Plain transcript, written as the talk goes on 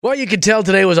Well, you could tell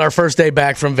today was our first day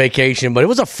back from vacation, but it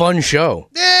was a fun show.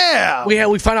 Yeah.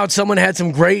 We found out someone had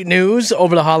some great news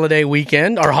over the holiday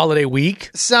weekend, or holiday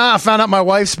week. So I found out my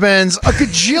wife spends $1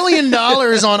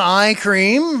 gajillion on eye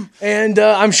cream. And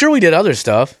I'm sure we did other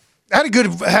stuff. Had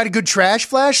a good trash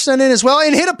flash sent in as well,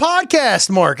 and hit a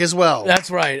podcast mark as well. That's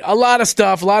right. A lot of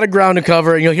stuff, a lot of ground to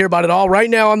cover, and you'll hear about it all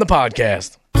right now on the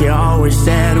podcast. You always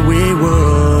said we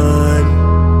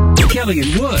would. Kelly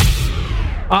and Wood.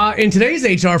 In today's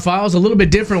HR Files, a little bit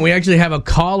different. We actually have a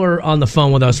caller on the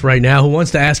phone with us right now who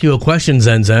wants to ask you a question,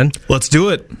 Zen Zen. Let's do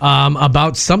it.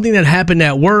 About something that happened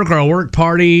at work or a work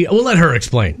party. We'll let her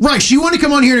explain. Right. She wanted to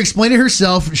come on here and explain it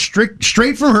herself,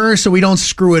 straight from her, so we don't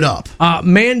screw it up.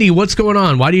 Mandy, what's going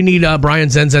on? Why do you need Brian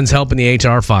Zen Zen's help in the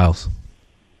HR Files?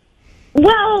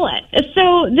 Well,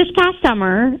 so this past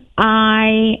summer,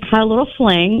 I had a little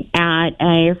fling at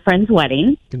a friend's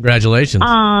wedding. Congratulations.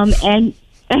 And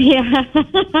yeah,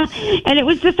 and it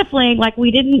was just a fling. Like,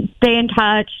 we didn't stay in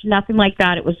touch, nothing like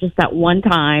that. It was just that one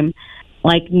time,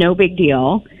 like, no big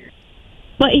deal.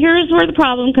 But here's where the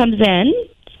problem comes in.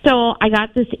 So I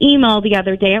got this email the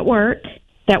other day at work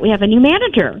that we have a new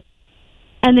manager.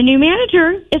 And the new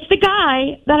manager is the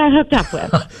guy that I hooked up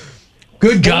with.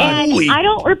 Good guy. And I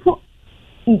don't report.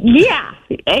 Yeah,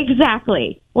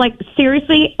 exactly. Like,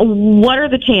 seriously, what are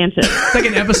the chances? It's like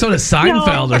an episode of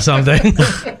Seinfeld or something.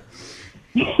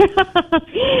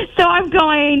 So I'm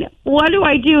going, what do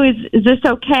I do? Is this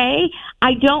okay?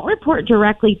 I don't report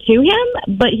directly to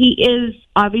him, but he is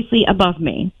obviously above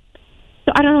me.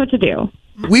 So I don't know what to do.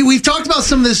 We've talked about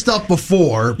some of this stuff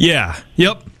before. Yeah.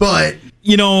 Yep. But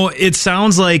it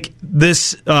sounds like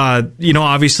this,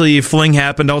 obviously fling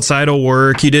happened outside of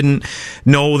work. You didn't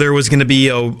know there was going to be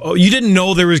a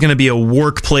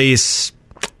workplace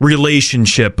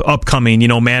relationship upcoming,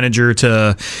 manager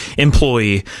to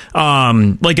employee.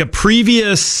 Like a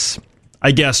previous,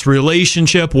 I guess,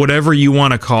 relationship, whatever you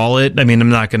want to call it. I mean, I'm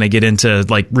not going to get into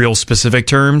like real specific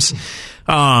terms.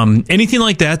 Anything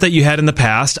like that you had in the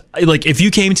past. Like if you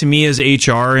came to me as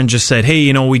HR and just said,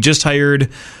 hey, we just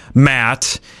hired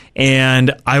Matt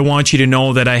and I want you to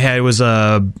know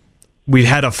that we've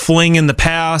had a fling in the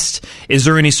past. Is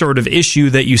there any sort of issue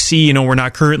that you see, we're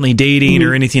not currently dating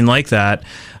or anything like that?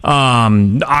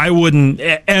 I wouldn't,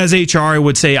 as HR, I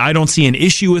would say, I don't see an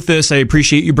issue with this. I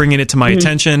appreciate you bringing it to my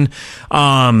attention.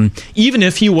 Even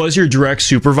if he was your direct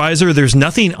supervisor, there's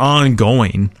nothing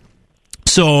ongoing.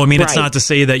 So, I mean, It's not to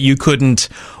say that you couldn't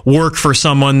work for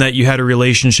someone that you had a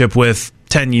relationship with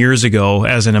 10 years ago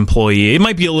as an employee. It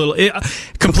might be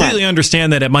completely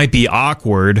understand that it might be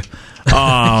awkward.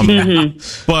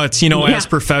 But, as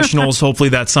professionals, hopefully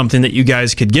that's something that you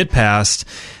guys could get past.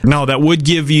 Now, that would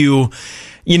give you,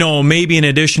 maybe an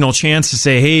additional chance to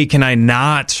say, hey, can I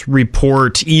not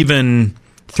report even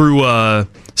through a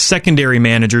secondary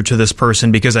manager to this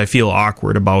person because I feel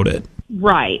awkward about it?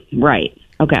 Right.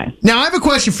 Okay. Now, I have a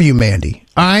question for you, Mandy.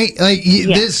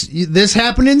 This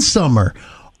happened in summer.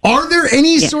 Are there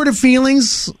any sort of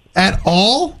feelings at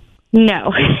all?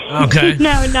 No. Okay.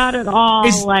 No, not at all.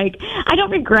 I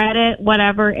don't regret it,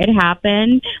 whatever, it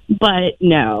happened, but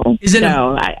no.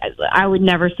 I would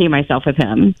never see myself with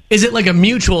him. Is it like a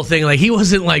mutual thing? Like he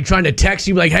wasn't like trying to text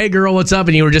you like, hey girl, what's up?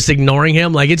 And you were just ignoring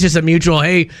him? Like it's just a mutual,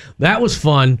 hey, that was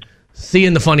fun. See you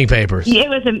in the funny papers. It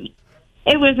was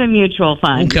a mutual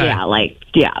fun. Okay.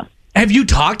 Yeah. Have you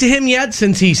talked to him yet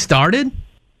since he started?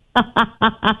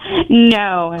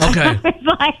 No. Okay.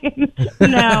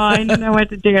 No, I don't know what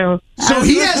to do. So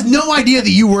he has no idea that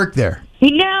you work there?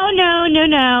 No.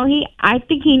 I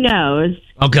think he knows.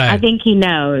 Okay. I think he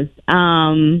knows.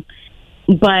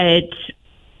 But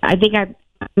I think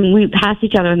we passed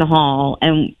each other in the hall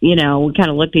and, we kind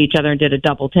of looked at each other and did a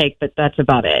double take, but that's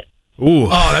about it. Ooh. Oh,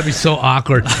 that'd be so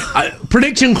awkward.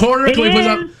 Prediction corner? It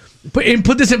Can we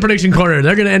put this in prediction corner?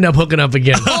 They're going to end up hooking up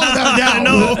again.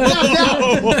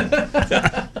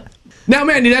 Now,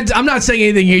 Mandy, I'm not saying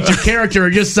anything against your character.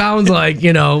 It just sounds like,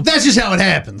 That's just how it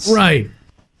happens. Right.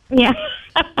 Yeah.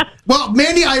 Well,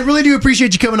 Mandy, I really do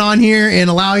appreciate you coming on here and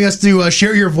allowing us to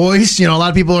share your voice. A lot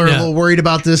of people are a little worried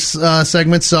about this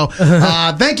segment. So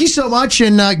thank you so much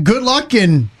and good luck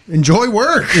and enjoy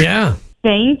work. Yeah.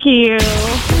 Thank you.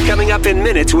 Coming up in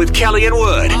minutes with Kelly and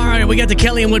Wood. All right, we got the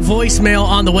Kelly and Wood voicemail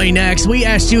on the way next. We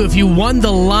asked you if you won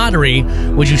the lottery,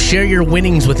 would you share your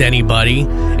winnings with anybody?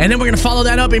 And then we're going to follow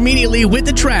that up immediately with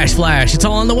the Trash Flash. It's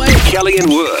all on the way. Kelly and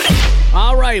Wood.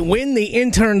 All right, win the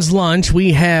intern's lunch.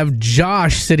 We have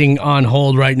Josh sitting on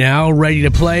hold right now, ready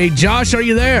to play. Josh, are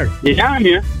you there? Yeah, I'm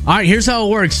here. All right, here's how it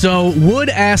works. So Wood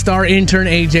asked our intern,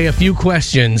 AJ, a few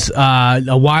questions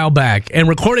a while back and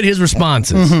recorded his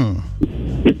responses.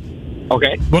 Mm-hmm.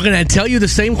 Okay. We're going to tell you the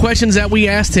same questions that we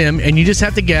asked him, and you just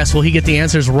have to guess, will he get the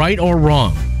answers right or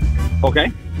wrong?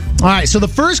 Okay. All right, so the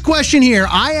first question here,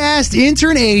 I asked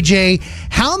intern AJ,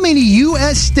 how many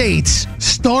U.S. states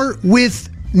start with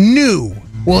new?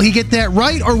 Will he get that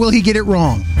right or will he get it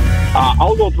wrong?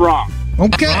 I'll go with wrong.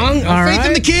 Okay. Wrong? All Faith right.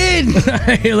 in the kid.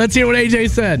 Hey, let's hear what AJ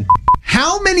said.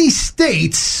 How many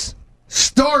states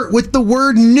start with the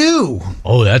word new?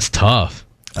 Oh, that's tough.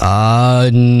 You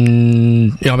want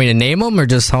me to name them or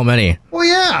just how many? Well,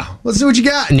 yeah. Let's see what you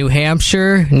got. New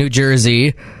Hampshire, New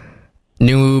Jersey,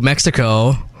 New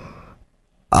Mexico.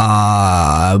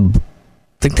 I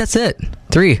think that's it.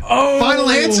 3. Oh, Final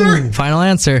answer? Final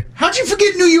answer. How'd you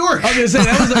forget New York? I was going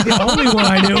to say, that was like the only one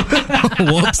I knew.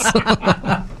 Whoops.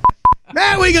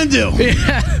 Man, what are you going to do?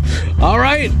 Yeah. All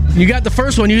right. You got the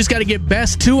first one. You just got to get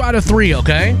best 2 out of 3,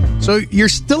 okay? So you're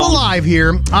still alive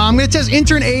here. I'm going to test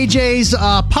intern AJ's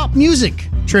pop music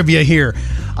trivia here.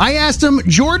 I asked him,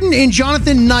 Jordan and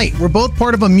Jonathan Knight were both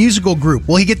part of a musical group.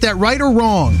 Will he get that right or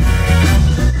wrong?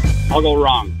 I'll go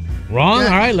wrong. Wrong?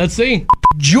 Yeah. All right, let's see.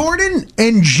 Jordan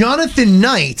and Jonathan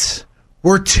Knight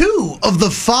were 2 of the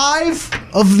 5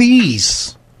 of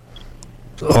these.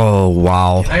 Oh,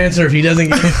 wow. I answer if he doesn't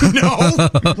get it.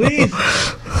 No. Please.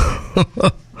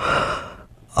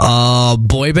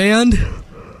 Boy band?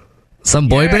 Some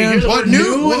boy Yeah, band? here's What New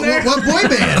new? in there? What boy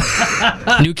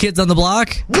band? New Kids on the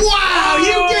Block? Wow,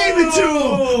 you gave it to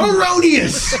him.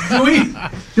 Erroneous.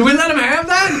 Do we let him have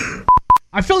that?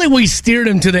 I feel like we steered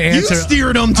him to the answer. You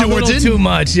steered him a towards little it. too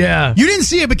much, yeah. You didn't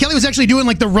see it, but Kelly was actually doing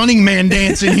like the Running Man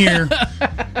dance in here.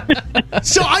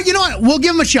 So, you know what? We'll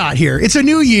give him a shot here. It's a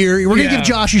new year. We're going to give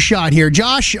Josh a shot here.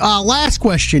 Josh, last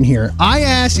question here. I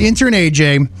asked intern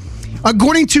AJ,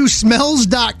 according to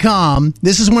smells.com,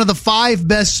 this is one of the 5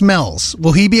 best smells.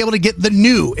 Will he be able to get the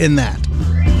new in that?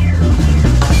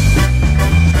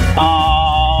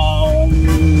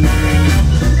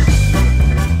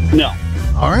 No.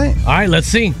 All right. All right, let's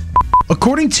see.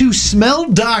 According to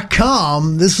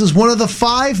smell.com, this is one of the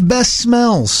 5 best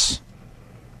smells.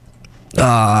 New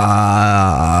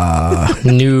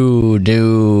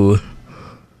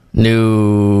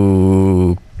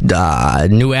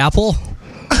Apple?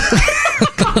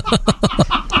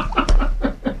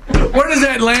 Where does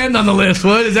that land on the list,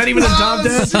 Wood? Is that even a top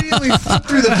 10? See, we flip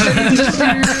through the pages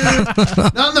here.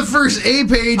 Not on the first A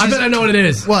page. I bet I know what it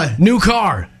is. What? New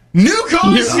car. New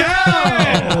cars.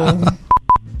 Yeah!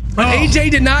 But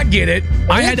AJ did not get it.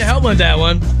 I had to help him with that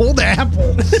one. Old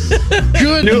Apple.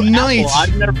 Good New night. Apple.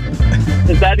 I've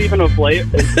never. Is that even a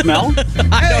smell?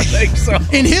 I don't think so.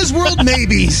 In his world,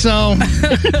 maybe. So,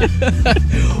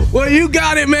 Well, you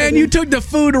got it, man. You took the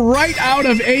food right out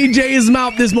of AJ's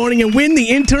mouth this morning and win the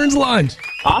intern's lunch.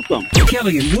 Awesome.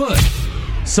 Kelly and Wood.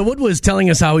 So Wood was telling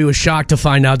us how he was shocked to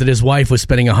find out that his wife was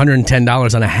spending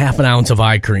 $110 on a half an ounce of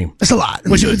eye cream. that's a lot.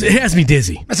 Which it has me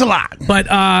dizzy. That's a lot. But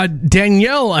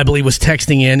Danielle, I believe, was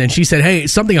texting in, and she said, hey,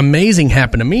 something amazing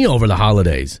happened to me over the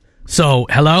holidays. So,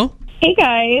 hello? Hey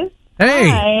guys. Hey.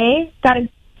 Hi.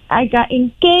 I got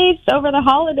engaged over the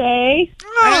holiday.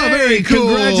 Oh, very cool.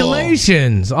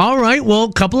 Congratulations. All right, well,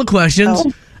 a couple of questions.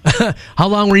 How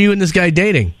long were you and this guy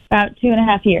dating? About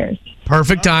 2.5 years.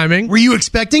 Perfect timing. Were you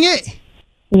expecting it?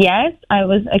 Yes, I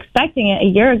was expecting it a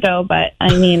year ago, but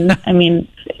I'm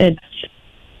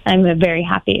very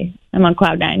happy. I'm on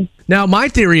cloud 9. Now, my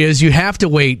theory is you have to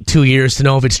wait 2 years to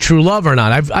know if it's true love or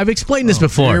not. I've explained this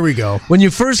before. here we go. When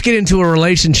you first get into a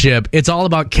relationship, it's all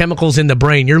about chemicals in the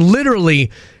brain. You're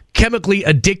literally chemically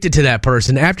addicted to that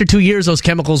person. After 2 years, those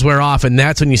chemicals wear off, and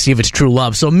that's when you see if it's true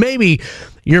love. So maybe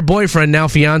your boyfriend, now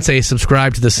fiance,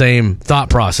 subscribed to the same thought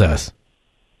process.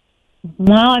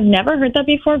 Well, I've never heard that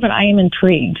before, but I am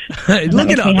intrigued. Look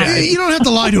it up. You don't have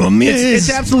to lie to him. It's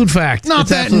absolute fact. not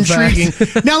It's that absolute fact.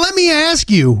 intriguing. Now, let me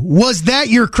ask you, was that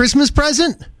your Christmas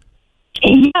present?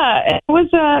 Yeah, it was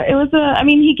I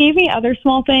mean, he gave me other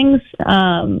small things.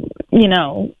 You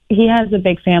know, he has a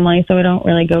big family, so we don't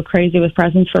really go crazy with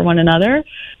presents for one another.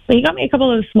 But he got me a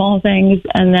couple of small things,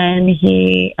 and then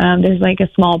there's like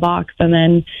a small box, and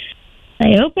then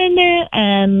I opened it,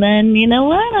 and then, you know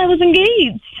what? I was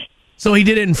engaged. So he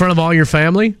did it in front of all your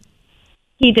family?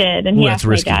 He did, and he Ooh, that's asked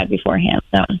risky. my dad beforehand.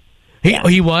 So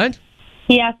He what?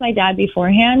 he asked my dad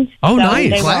beforehand. Oh, so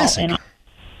nice. they were all Classic. in.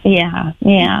 Yeah.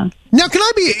 Now, can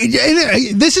I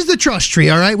be? This is the trust tree,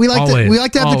 all right? We like Always.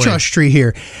 to have Always. the trust tree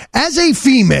here. As a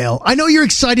female, I know you're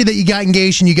excited that you got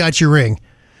engaged and you got your ring,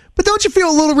 but don't you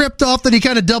feel a little ripped off that he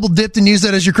kind of double dipped and used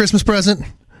that as your Christmas present?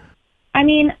 I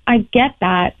mean, I get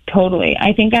that totally.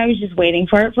 I think I was just waiting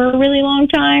for it for a really long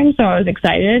time, so I was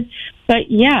excited. But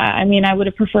yeah, I mean, I would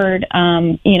have preferred,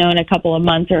 in a couple of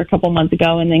months or a couple months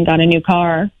ago, and then got a new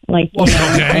car. Like, the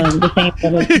same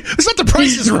thing. It's not The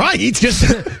Price is Right.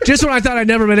 Just when I thought I'd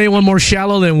never met anyone more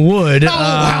shallow than Wood.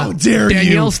 How dare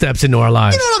Danielle you? steps into our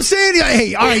lives. You know what I'm saying?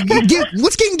 Hey, all right,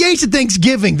 let's get engaged at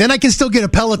Thanksgiving. Then I can still get a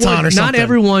Peloton or something. Not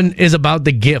everyone is about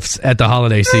the gifts at the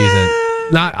holiday season.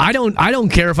 I don't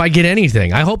care if I get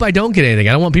anything. I hope I don't get anything.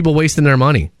 I don't want people wasting their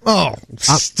money. Oh,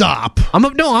 stop! I'm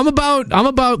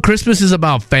about Christmas is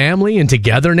about family and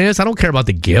togetherness. I don't care about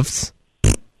the gifts.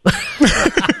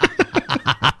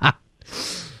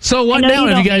 So what now?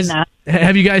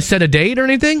 Have you guys set a date or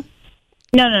anything?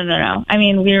 No. I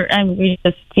mean, we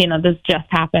just, this just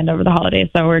happened over the holidays,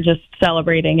 so we're just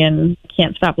celebrating and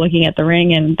can't stop looking at the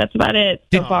ring, and that's about it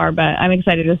so far, but I'm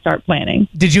excited to start planning.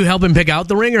 Did you help him pick out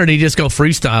the ring, or did he just go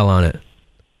freestyle on it?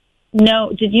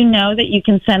 No. Did you know that you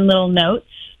can send little notes,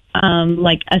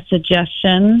 like a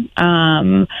suggestion,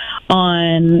 I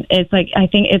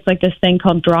think it's like this thing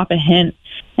called Drop a Hint.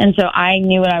 And so I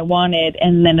knew what I wanted,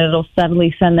 and then it'll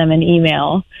suddenly send them an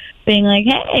email being like,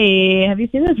 hey, have you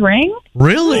seen this ring?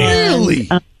 Really?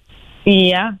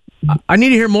 Yeah. I need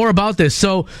to hear more about this.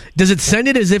 So does it send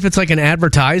it as if it's like an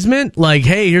advertisement? Like,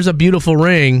 hey, here's a beautiful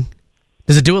ring.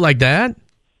 Does it do it like that?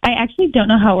 I actually don't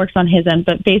know how it works on his end,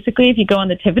 but basically if you go on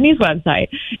the Tiffany's website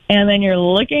and then you're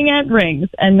looking at rings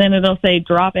and then it'll say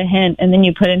drop a hint and then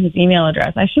you put in his email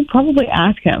address. I should probably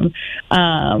ask him.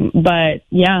 But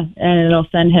yeah, and it'll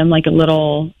send him like a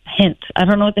little hint. I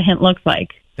don't know what the hint looks like.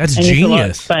 That's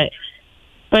genius. But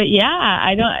yeah,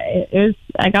 I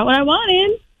got what I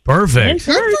wanted. Perfect.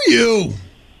 Good for you.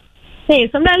 Hey,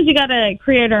 sometimes you got to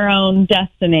create our own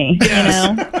destiny,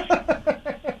 yes.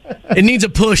 It needs a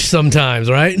push sometimes,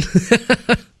 right?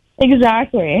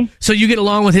 Exactly. So you get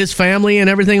along with his family and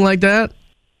everything like that?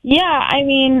 Yeah, I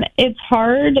mean, it's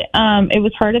hard. It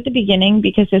was hard at the beginning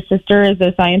because his sister is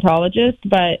a Scientologist,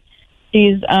 but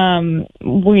she's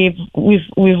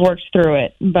we've worked through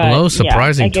it. But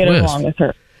surprising I get twist. along with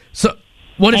her. So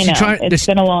what does she try? It's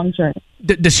been a long journey.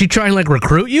 Does she try and like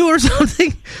recruit you or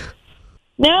something?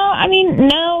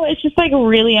 No, it's just like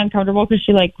really uncomfortable because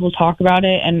she like will talk about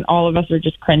it and all of us are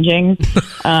just cringing.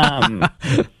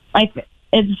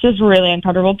 It's just really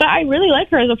uncomfortable, but I really like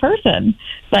her as a person,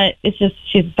 but it's just,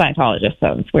 she's a Scientologist,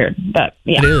 so it's weird, but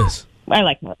yeah. It is. I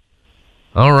like her.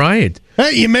 All right.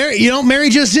 Hey, you don't marry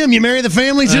just him, you marry the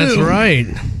family too. That's right.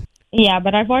 Yeah,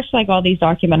 but I've watched like all these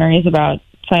documentaries about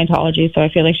Scientology, so I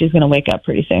feel like she's going to wake up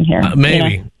pretty soon here.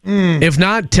 Maybe. If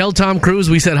not, tell Tom Cruise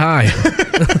we said hi.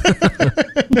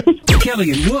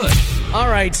 Kelly and Wood. All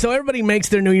right, so everybody makes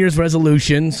their New Year's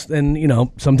resolutions, and,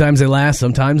 sometimes they last,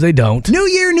 sometimes they don't. New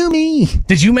year, new me.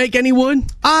 Did you make any, Wood?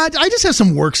 I just have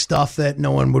some work stuff that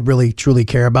no one would really, truly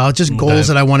care about. Just goals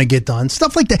that I want to get done.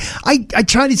 Stuff like that. I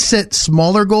try to set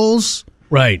smaller goals.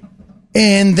 Right.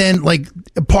 And then, like,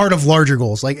 part of larger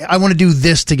goals. Like, I want to do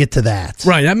this to get to that.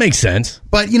 Right, that makes sense.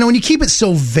 But, when you keep it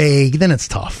so vague, then it's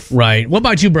tough. Right. What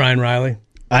about you, Brian Riley?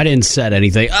 I didn't set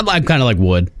anything. I'm kind of like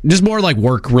Wood. Just more like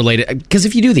work-related. Because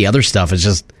if you do the other stuff, it's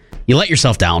just, you let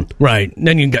yourself down. Right.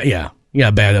 Then you got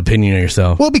a bad opinion of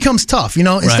yourself. Well, it becomes tough.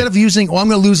 Instead of using, I'm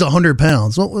going to lose 100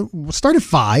 pounds. Well, we'll start at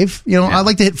 5. I'd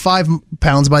like to hit 5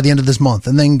 pounds by the end of this month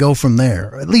and then go from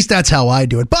there. At least that's how I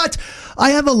do it. But I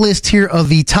have a list here of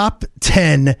the top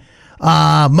 10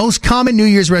 most common New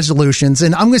Year's resolutions,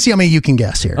 and I'm going to see how many you can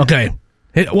guess here. Okay.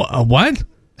 What?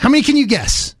 How many can you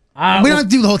guess? We don't have to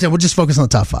do the whole 10. We'll just focus on the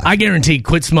top 5. I guarantee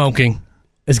quit smoking.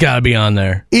 It's got to be on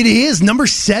there. It is number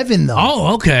 7, though.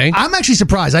 Oh, okay. I'm actually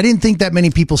surprised. I didn't think that many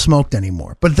people smoked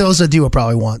anymore. But those that do will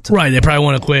probably want to. Right. They probably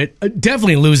want to quit.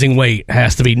 Definitely losing weight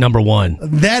has to be number 1.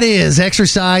 That is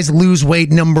exercise, lose weight,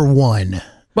 number 1.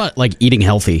 But like eating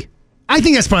healthy. I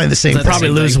think that's probably the same. Probably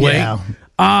lose weight. Yeah.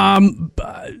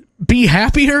 Be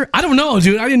happier? I don't know,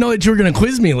 dude. I didn't know that you were going to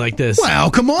quiz me like this.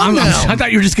 Well, come on now. I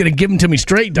thought you were just going to give them to me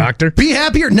straight, doctor. Be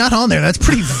happier? Not on there. That's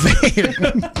pretty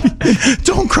vague.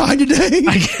 Don't cry today.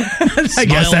 I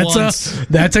guess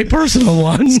that's a personal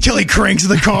one. Kelly cranks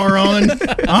the car on.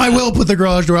 I will put the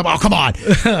garage door up. Oh, come on.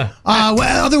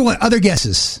 Other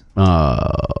guesses?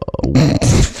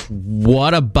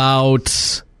 What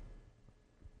about...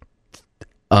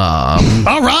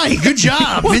 All right, good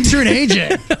job, Vincent and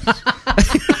AJ.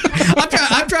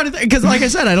 I'm trying to think because, like I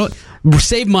said, I don't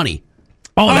save money.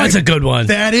 Oh, that's a good one.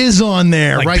 That is on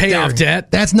there, like right pay there. Off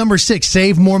debt. That's number 6.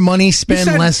 Save more money, spend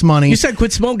less money. You said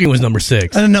quit smoking was number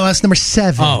 6. No, that's number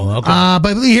 7. Oh, okay.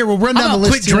 But here we'll run down the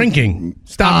list. Quit drinking.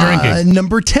 Stop drinking.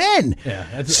 Number 10. Yeah,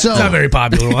 that's not a very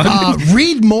popular one.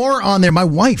 Read more on there. My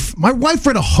wife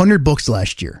read 100 books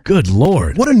last year. Good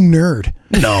Lord. What a nerd.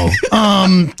 No.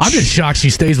 I'm just shocked she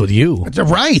stays with you.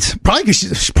 Right. Probably because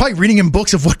she's probably reading in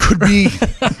books of what could be.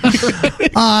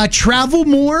 Travel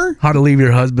more. How to leave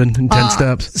your husband in 10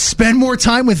 steps. Spend more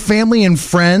time with family and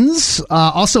friends.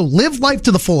 Also, live life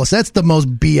to the fullest. That's the most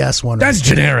BS one. That's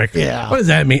generic. Yeah. What does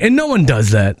that mean? And no one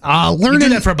does that. You do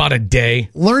that for about a day.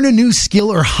 Learn a new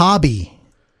skill or hobby.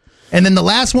 And then the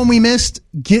last one we missed,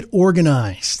 get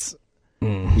organized.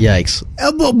 Yikes.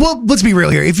 Well, let's be real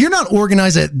here. If you're not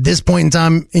organized at this point in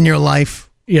time in your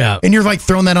life, Yeah. and you're like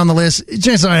throwing that on the list,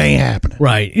 chances are it ain't happening.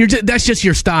 Right. That's just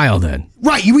your style then.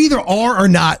 Right. You either are or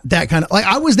not that kind of, like,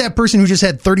 I was that person who just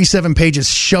had 37 pages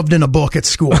shoved in a book at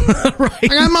school. Right.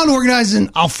 Like, I'm unorganized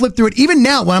and I'll flip through it. Even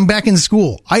now, when I'm back in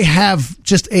school, I have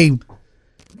just a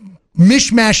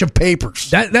mishmash of papers.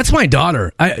 That's my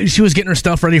daughter. She was getting her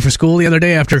stuff ready for school the other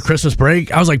day after Christmas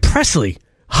break. I was like, Presley,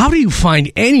 how do you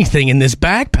find anything in this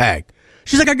backpack?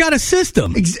 She's like, I got a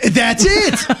system. That's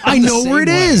it. I know where it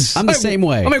is. I'm the same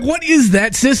way. I'm like, what is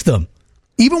that system?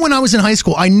 Even when I was in high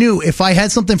school, I knew if I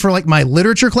had something for like my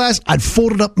literature class, I'd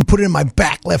fold it up and put it in my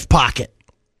back left pocket.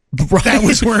 That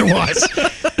was where it was.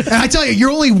 And I tell you,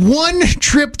 you're only one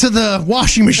trip to the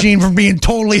washing machine from being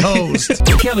totally hosed.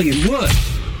 Kelly and Wood.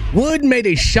 Wood made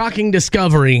a shocking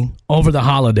discovery over the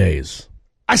holidays.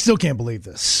 I still can't believe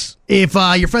this. If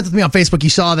you're friends with me on Facebook, you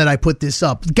saw that I put this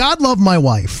up. God love my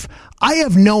wife. I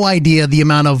have no idea the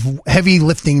amount of heavy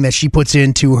lifting that she puts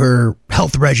into her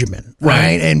health regimen,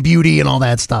 right? And beauty and all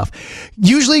that stuff.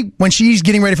 Usually when she's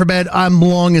getting ready for bed, I'm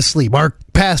long asleep. Our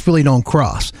paths really don't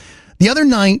cross. The other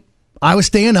night, I was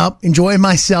staying up, enjoying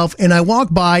myself, and I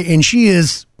walked by and she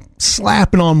is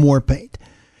slapping on more paint.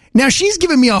 Now, she's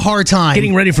giving me a hard time.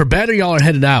 Getting ready for bed or y'all are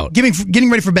headed out? Getting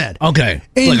ready for bed. Okay.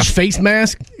 And like a face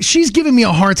mask? She's giving me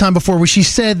a hard time before where she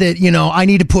said that, I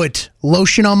need to put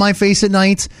lotion on my face at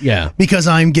night. Yeah. Because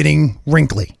I'm getting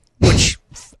wrinkly. Which,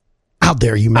 how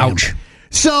dare you, ma'am. Ouch.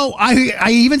 So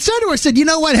I even said to her, I said, you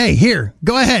know what? Hey, here,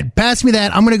 go ahead. Pass me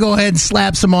that. I'm going to go ahead and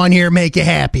slap some on here, make you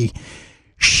happy.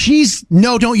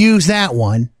 No, don't use that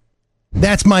one.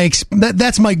 That's my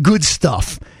good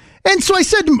stuff. And so I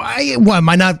said, am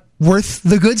I not worth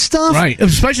the good stuff? Right.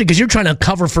 Especially because you're trying to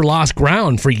cover for lost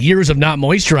ground for years of not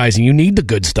moisturizing. You need the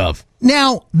good stuff.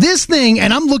 Now, this thing,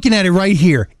 and I'm looking at it right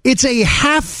here, it's a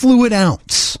half fluid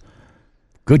ounce.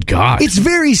 Good God. It's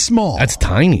very small. That's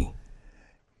tiny.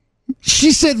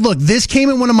 She said, look, this came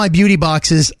in one of my beauty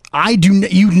boxes.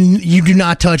 You do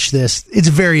not touch this. It's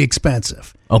very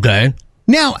expensive. Okay.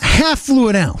 Now, half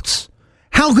fluid ounce.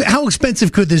 How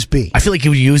expensive could this be? I feel like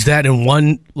you would use that in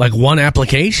one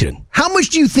application. How much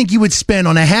do you think you would spend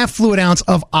on a half fluid ounce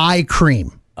of eye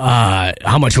cream?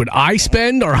 How much would I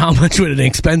spend, or how much would an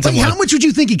expensive one? How much would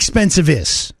you think expensive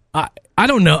is? I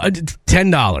don't know.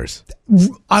 $10.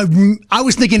 I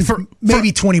was thinking for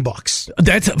maybe $20.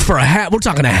 That's for a half. We're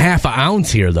talking a half an ounce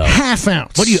here, though. Half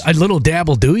ounce. What do you? A little dab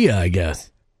will do you, I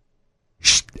guess.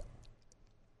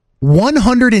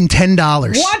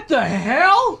 $110. What the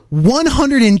hell?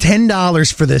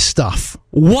 $110 for this stuff.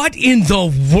 What in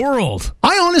the world?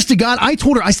 Honest to God, I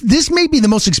told her, this may be the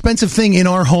most expensive thing in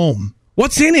our home.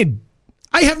 What's in it?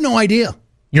 I have no idea.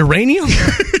 Uranium?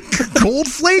 Gold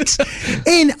flakes?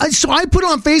 And so I put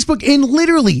it on Facebook, and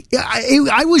literally,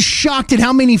 I was shocked at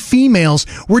how many females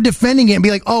were defending it and be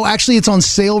like, oh, actually, it's on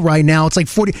sale right now. It's like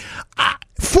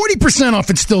 40% off.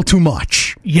 It's still too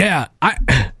much. Yeah.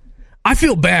 I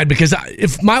feel bad because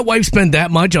if my wife spent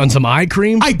that much on some eye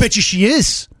cream, I bet you she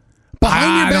is.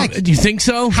 Behind your back. Do you think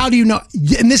so? How do you know?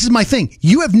 And this is my thing.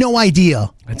 You have no idea.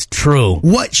 That's true.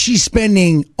 What she's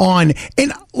spending on.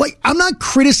 And I'm not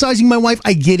criticizing my wife.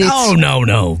 I get it. Oh,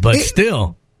 no. But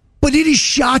still. But it is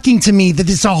shocking to me that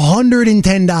it's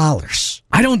 $110.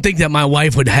 I don't think that my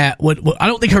wife would I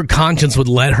don't think her conscience would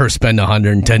let her spend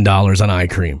 $110 on eye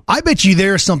cream. I bet you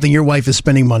there is something your wife is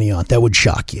spending money on that would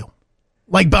shock you.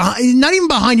 Like, not even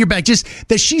behind your back, just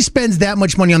that she spends that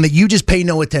much money on that you just pay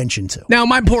no attention to. Now,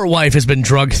 my poor wife has been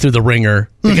drugged through the ringer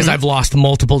because I've lost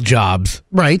multiple jobs.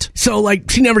 Right. So,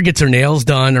 she never gets her nails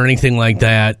done or anything like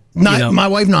that. My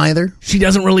wife neither. She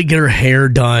doesn't really get her hair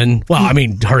done. Well, I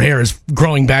mean, her hair is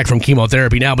growing back from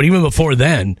chemotherapy now, but even before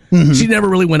then, she never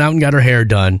really went out and got her hair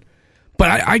done. But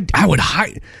I would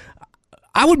hide.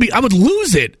 I would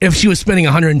lose it if she was spending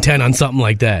 $110 on something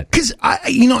like that. Because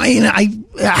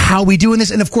how we doing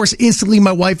this, and of course, instantly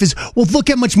my wife is, well, look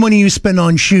how much money you spend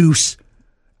on shoes.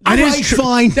 All right,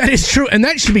 fine. That is true, and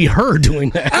that should be her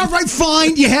doing that. All right,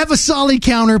 fine. You have a solid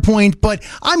counterpoint, but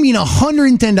I mean,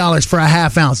 $110 for a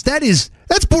half ounce. That's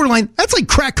borderline. That's like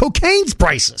crack cocaine's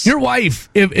prices. Your wife,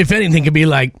 if anything, could be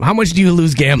like, how much do you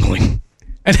lose gambling?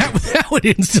 And that would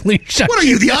instantly shut What are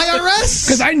you, the IRS?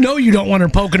 Because I know you don't want her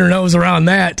poking her nose around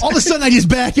that. All of a sudden, I just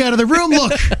back out of the room.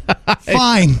 Look,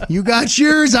 fine. You got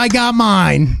yours. I got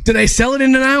mine. Do they sell it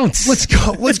in an ounce? Let's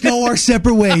go our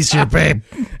separate ways here, babe.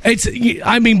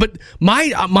 But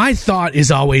my thought is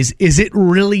always, is it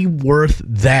really worth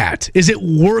that? Is it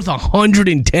worth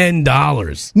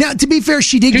 $110? Now, to be fair,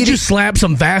 she did Could get you it. slap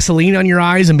some Vaseline on your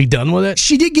eyes and be done with it?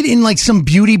 She did get in like some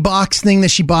beauty box thing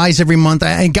that she buys every month,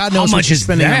 and God knows How what much she's is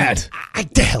spending on that?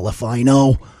 The hell if I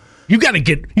know. You gotta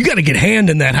get hand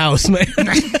in that house, man.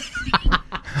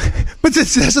 But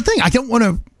that's the thing. I don't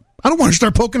want to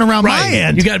start poking around my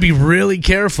end. You got to be really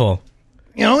careful.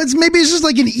 Maybe it's just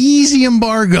like an easy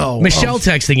embargo. Michelle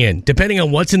texting in. Depending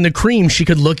on what's in the cream, she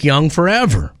could look young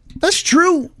forever. That's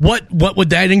true. What would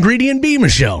that ingredient be,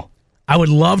 Michelle? I would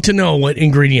love to know what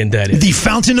ingredient that is. The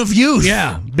fountain of youth.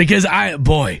 Yeah, because I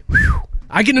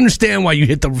can understand why you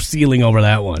hit the ceiling over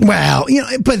that one. Well,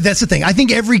 but that's the thing. I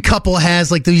think every couple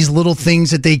has like these little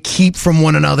things that they keep from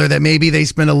one another that maybe they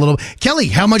spend a little. Kelly,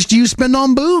 how much do you spend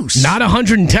on booze? Not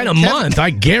 $110 a month. I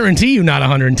guarantee you, not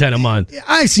 $110 a month.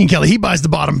 I've seen Kelly. He buys the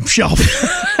bottom shelf.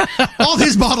 All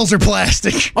his bottles are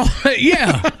plastic. Oh,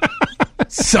 yeah.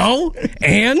 So,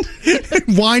 and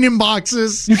wine in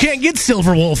boxes. You can't get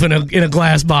Silver Wolf in a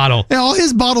glass bottle. Yeah, all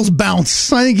his bottles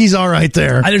bounce. I think he's all right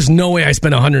there. There's no way I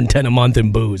spend $110 a month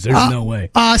in booze. There's no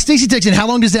way. Stacy texted, how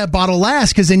long does that bottle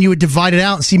last? Because then you would divide it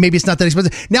out and see maybe it's not that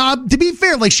expensive. Now, to be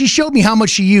fair, like she showed me how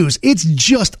much she used. It's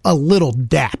just a little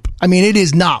dap. I mean, it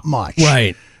is not much.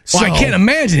 Right. Well, I can't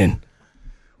imagine.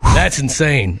 That's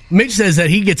insane. Mitch says that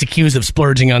he gets accused of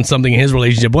splurging on something in his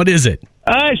relationship. What is it?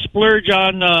 I splurge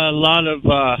on a lot of.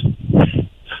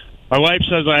 My wife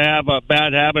says I have a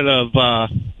bad habit of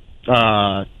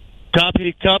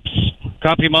coffee cups,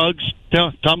 coffee mugs,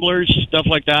 tumblers, stuff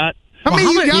like that. How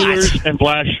many you got?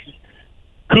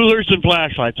 Coolers and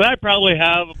flashlights. I probably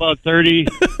have about 30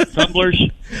 tumblers.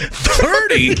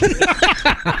 30?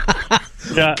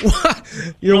 Yeah.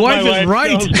 Your wife is right.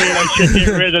 Tells me I should get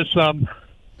rid of some.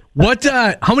 What?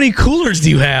 How many coolers do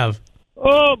you have?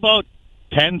 Oh, about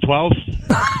 10, 12.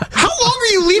 How long are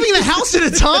you leaving the house at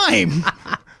a time?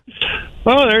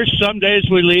 Well, there's some days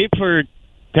we leave for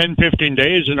 10, 15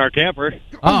 days in our camper.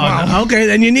 Oh, okay,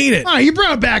 then you need it. All right, you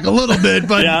brought it back a little bit,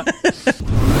 but... Yeah.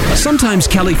 Sometimes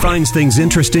Kelly finds things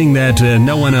interesting that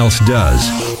no one else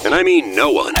does. And I mean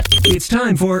no one. It's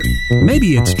time for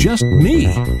Maybe It's Just Me.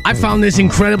 I found this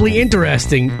incredibly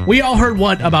interesting. We all heard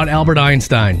what about Albert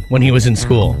Einstein when he was in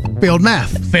school? Failed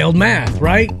math. Failed math,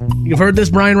 right? You've heard this,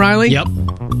 Brian Riley? Yep.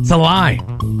 It's a lie.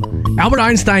 Albert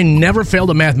Einstein never failed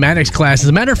a mathematics class. As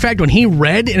a matter of fact, when he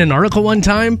read in an article one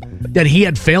time that he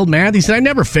had failed math, he said, I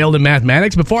never failed in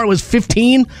mathematics. Before I was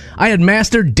 15, I had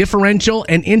mastered differential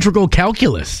and integral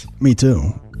calculus. Me too.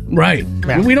 Right.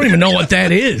 We don't even know what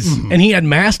that is. And he had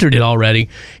mastered it already.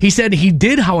 He said he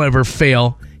did, however,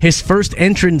 fail his first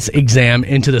entrance exam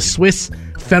into the Swiss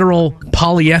Federal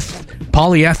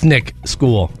Polyethnic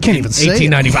School. Can't even say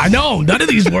 1895. No, none of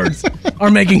these words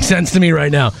are making sense to me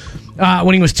right now.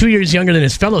 When he was 2 years younger than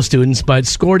his fellow students, but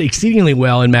scored exceedingly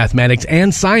well in mathematics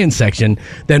and science section,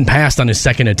 then passed on his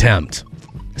second attempt.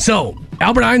 So,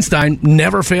 Albert Einstein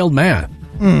never failed math.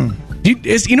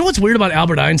 You know what's weird about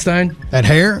Albert Einstein? That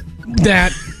hair?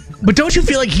 But don't you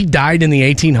feel like he died in the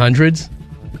 1800s?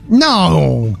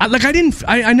 No.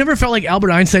 I never felt like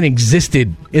Albert Einstein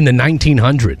existed in the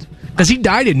 1900s. Because he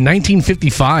died in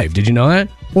 1955. Did you know that?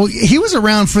 Well, he was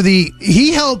around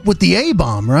he helped with the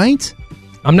A-bomb, right?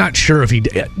 I'm not sure if he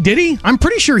did. Did he? I'm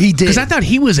pretty sure he did. Because I thought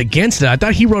he was against it. I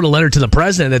thought he wrote a letter to the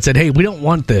president that said, hey, we don't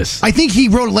want this. I think he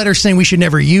wrote a letter saying we should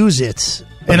never use it.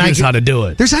 But here's how to do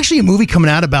it. There's actually a movie coming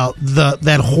out about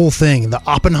that whole thing, the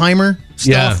Oppenheimer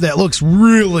stuff that looks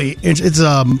really. I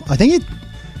think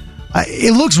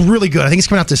it looks really good. I think it's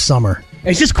coming out this summer.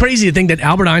 It's just crazy to think that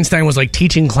Albert Einstein was like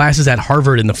teaching classes at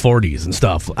Harvard in the 40s and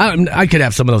stuff. I could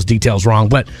have some of those details wrong,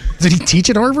 but did he teach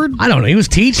at Harvard? I don't know. He was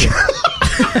teaching.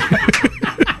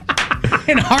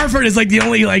 And Harvard is like the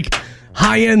only like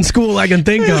high-end school I can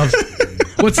think of.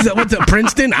 What's it?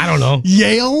 Princeton? I don't know.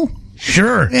 Yale?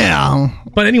 Sure. Yeah.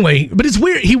 But anyway, it's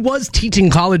weird. He was teaching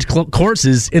college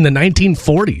courses in the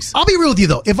 1940s. I'll be real with you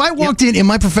though. If I walked in and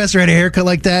my professor had a haircut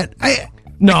like that, I'd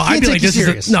be like,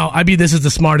 this is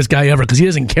the smartest guy ever because he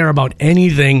doesn't care about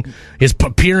anything, his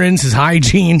appearance, his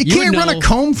hygiene. You can't run a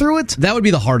comb through it. That would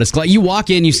be the hardest class. You walk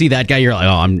in, you see that guy, you're like,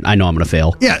 I know I'm going to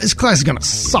fail. Yeah, this class is going to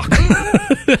suck.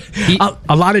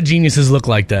 A lot of geniuses look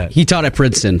like that. He taught at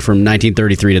Princeton from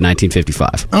 1933 to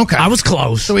 1955. Okay, I was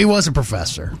close. So he was a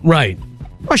professor, right?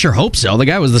 I sure hope so. The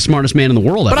guy was the smartest man in the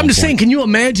world. But I'm just saying, can you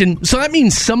imagine? So that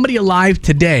means somebody alive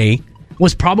today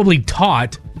was probably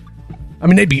taught I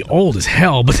mean, they'd be old as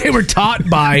hell, but they were taught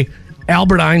by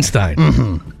Albert Einstein.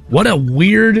 What a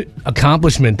weird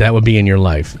accomplishment that would be in your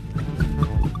life.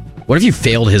 What if you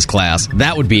failed his class?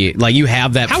 That would be, like, you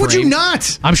have that How would you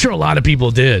not? I'm sure a lot of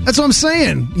people did. That's what I'm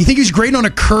saying. You think he's great on a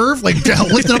curve, like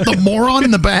lifting up the moron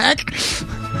in the back?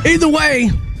 Either way,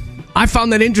 I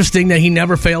found that interesting that he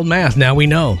never failed math. Now we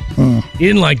know. He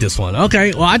didn't like this one.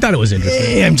 Okay, well, I thought it was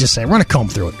interesting. Yeah, I'm just saying, run a comb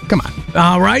through it. Come on.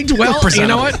 All right, well, you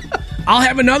know what? I'll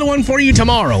have another one for you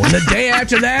tomorrow, and the day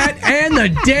after that, and the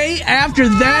day after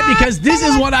that, because this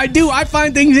is what I do. I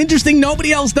find things interesting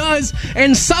nobody else does,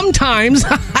 and sometimes...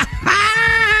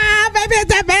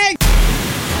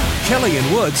 Kelly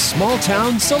and Wood's Small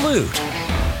Town Salute.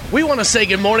 We want to say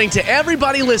good morning to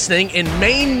everybody listening in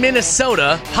Maine,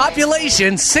 Minnesota.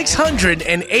 Population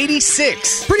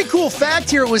 686. Pretty cool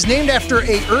fact here. It was named after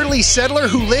an early settler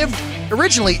who lived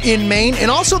originally in Maine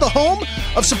and also the home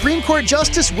of Supreme Court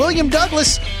Justice William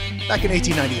Douglas back in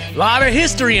 1898. A lot of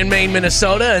history in Maine,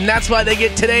 Minnesota, and that's why they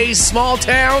get today's Small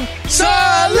Town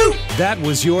Salute. That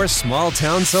was your Small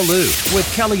Town Salute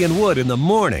with Kelly and Wood in the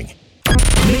morning.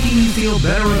 Making you feel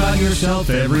better about yourself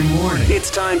every morning.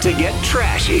 It's time to get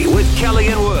trashy with Kelly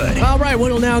and Wood. All right,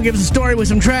 Wood will now give us a story with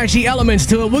some trashy elements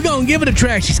to it. We're going to give it a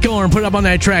trashy score and put it up on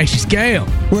that trashy scale.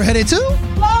 We're headed to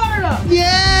Florida.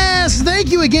 Yes.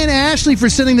 Thank you again, Ashley, for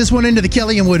sending this one into the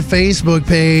Kelly and Wood Facebook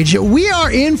page. We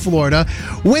are in Florida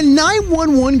when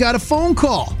 911 got a phone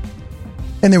call,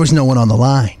 and there was no one on the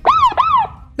line.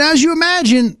 Now, as you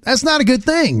imagine, that's not a good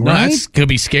thing, right? That's going to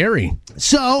be scary.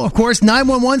 So, of course,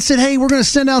 911 said, hey, we're going to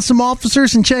send out some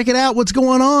officers and check it out. What's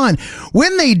going on?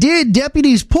 When they did,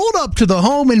 deputies pulled up to the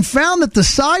home and found that the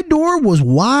side door was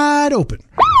wide open.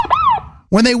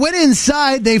 When they went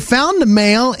inside, they found a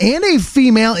male and a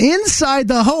female inside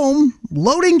the home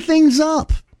loading things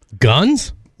up.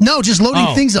 Guns? No, just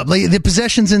loading things up, like the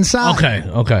possessions inside.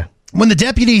 Okay. When the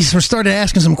deputies started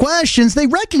asking some questions, they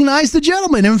recognized the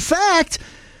gentleman. In fact,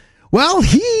 well,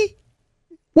 he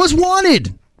was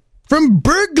wanted from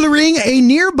burglaring a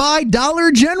nearby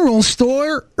Dollar General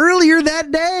store earlier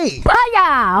that day.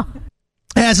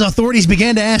 As authorities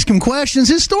began to ask him questions,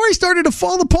 his story started to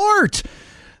fall apart.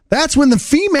 That's when the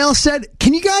female said,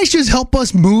 can you guys just help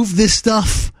us move this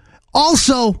stuff?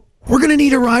 Also, we're going to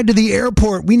need a ride to the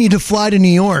airport. We need to fly to New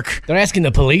York. They're asking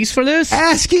the police for this?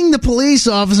 Asking the police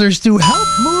officers to help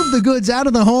move the goods out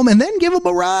of the home and then give them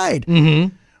a ride.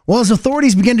 Mm-hmm. Well, as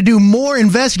authorities began to do more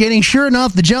investigating, sure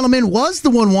enough, the gentleman was the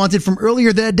one wanted from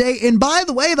earlier that day. And by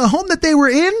the way, the home that they were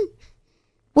in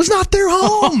was not their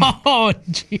home. Oh,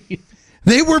 jeez.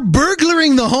 They were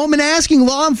burglaring the home and asking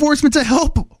law enforcement to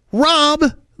help rob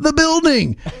the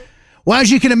building. Well,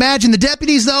 as you can imagine, the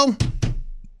deputies, though,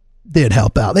 did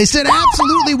help out. They said,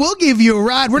 absolutely, we'll give you a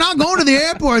ride. We're not going to the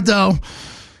airport, though.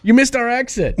 You missed our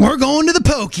exit. We're going to the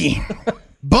Pokey.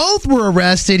 Both were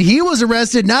arrested. He was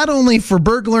arrested not only for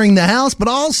burglaring the house, but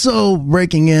also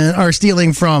breaking in or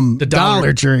stealing from the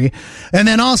Dollar Tree. And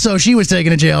then also she was taken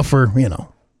to jail for,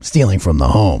 stealing from the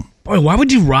home. Boy, why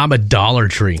would you rob a Dollar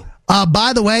Tree?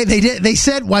 By the way, they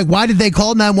said, why did they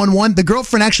call 911? The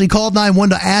girlfriend actually called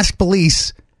 911 to ask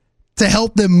police to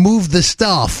help them move the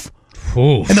stuff.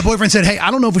 Oof. And the boyfriend said, hey, I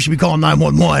don't know if we should be calling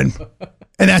 911.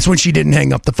 And that's when she didn't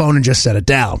hang up the phone and just set it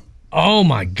down. Oh,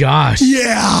 my gosh.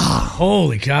 Yeah.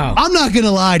 Holy cow. I'm not going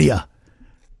to lie to you.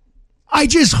 I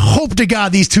just hope to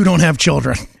God these two don't have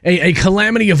children. A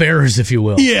calamity of errors, if you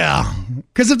will. Yeah.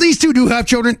 Because if these two do have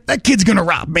children, that kid's going to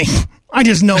rob me. I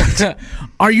just know it.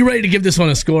 Are you ready to give this one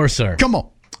a score, sir? Come on.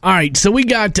 All right. So we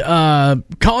got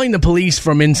calling the police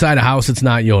from inside a house that's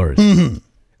not yours. Mm-hmm.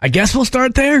 I guess we'll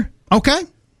start there. Okay.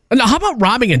 Now, how about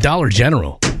robbing a Dollar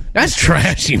General? That's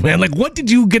trashy, man. Like, what did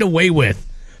you get away with?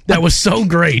 That was so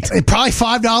great. Probably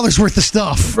 $5 worth of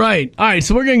stuff. Right. All right.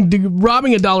 So we're going to do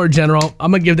robbing a Dollar General.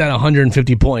 I'm going to give that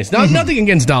 150 points. Now, nothing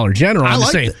against Dollar General. I'm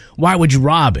just saying, why would you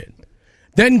rob it?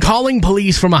 Then calling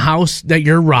police from a house that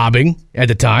you're robbing at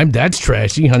the time. That's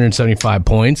trashy. 175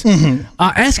 points. Mm-hmm.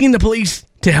 Asking the police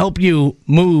to help you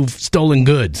move stolen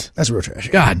goods. That's real trashy.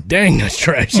 God dang, that's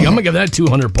trashy. I'm going to give that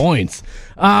 200 points.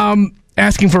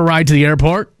 Asking for a ride to the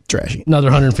airport. Trashy. Another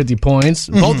 150 points.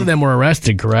 Mm-hmm. Both of them were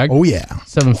arrested, correct? Oh, yeah.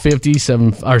 750,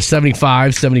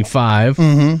 75, 75.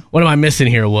 Mm-hmm. What am I missing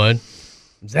here, Wood?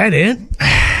 Is that it?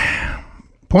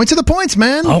 Points are the points,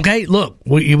 man. Okay, look,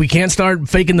 we can't start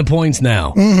faking the points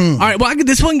now. Mm-hmm. All right, well,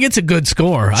 this one gets a good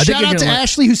score. Shout out to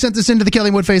Ashley who sent this into the Kelly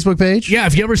Wood Facebook page. Yeah,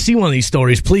 if you ever see one of these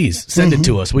stories, please send it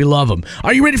to us. We love them.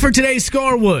 Are you ready for today's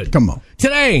score, Wood? Come on.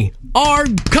 Today, our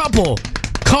couple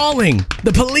calling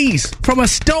the police from a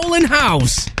stolen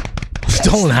house.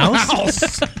 Stolen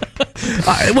house?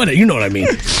 You know what I mean.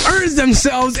 Earns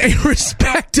themselves a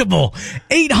respectable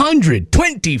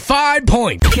 825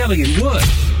 points. Kelly and Wood.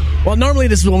 Well, normally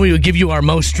this is when we would give you our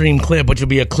most streamed clip, which would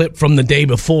be a clip from the day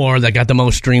before that got the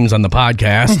most streams on the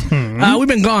podcast. We've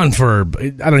been gone for,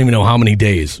 I don't even know how many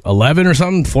days. 11 or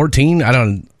something? 14? I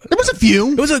don't. There was a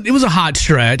few. It was a hot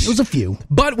stretch. It was a few.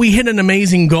 But we hit an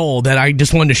amazing goal that I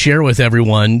just wanted to share with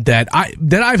everyone that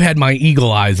I've had my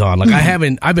eagle eyes on. Like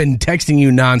I've been texting you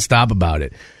nonstop about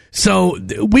it. So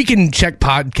we can check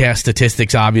podcast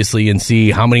statistics, obviously, and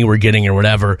see how many we're getting or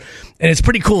whatever. And it's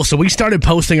pretty cool. So we started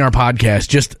posting our podcast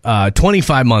just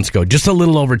 25 months ago, just a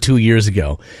little over 2 years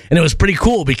ago. And it was pretty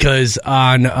cool because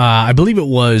on, I believe it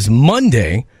was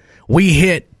Monday, we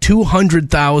hit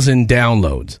 200,000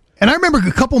 downloads. And I remember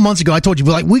a couple months ago, I told you,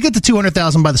 we get to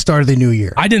 200,000 by the start of the new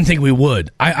year. I didn't think we would.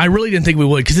 I really didn't think we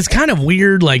would because it's kind of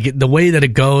weird, like the way that it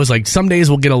goes. Like some days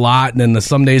we'll get a lot, and then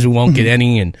some days we won't get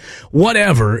any, and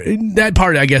whatever. That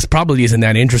part, I guess, probably isn't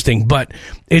that interesting, but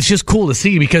it's just cool to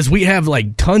see because we have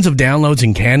like tons of downloads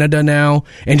in Canada now,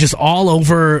 and just all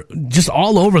over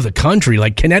the country,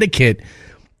 like Connecticut.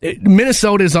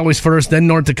 Minnesota is always first, then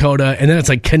North Dakota, and then it's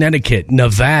like Connecticut,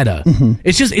 Nevada.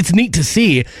 It's neat to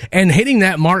see, and hitting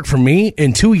that mark for me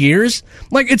in 2 years,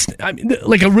 like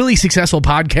like a really successful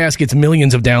podcast gets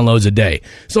millions of downloads a day.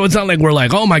 So it's not like we're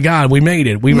like, oh my God, we made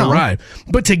it, we've arrived.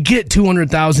 But to get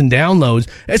 200,000 downloads,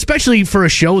 especially for a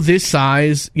show this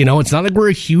size, it's not like we're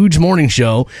a huge morning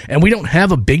show, and we don't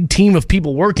have a big team of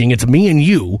people working. It's me and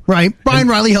you, right? Brian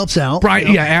Riley helps out.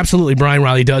 Yeah, absolutely. Brian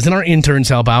Riley does, and our interns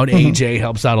help out. AJ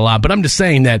helps out a lot, but I'm just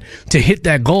saying that to hit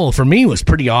that goal for me was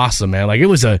pretty awesome, man. Like it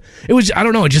was I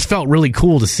don't know, it just felt really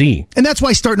cool to see. And that's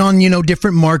why starting on,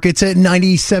 different markets at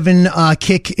 97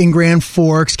 Kick in Grand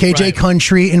Forks, KJ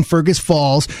Country in Fergus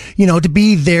Falls, to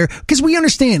be there because we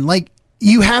understand, like,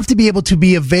 you have to be able to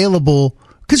be available.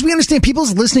 Because we understand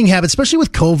people's listening habits, especially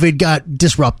with COVID, got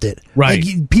disrupted. Right.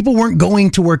 Like, people weren't going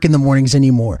to work in the mornings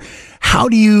anymore. How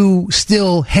do you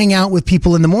still hang out with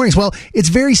people in the mornings? Well, it's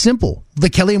very simple. The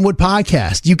Kelly and Wood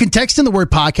podcast. You can text in the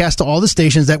word podcast to all the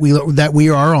stations that we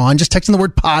are on. Just text in the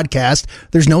word podcast.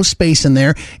 There's no space in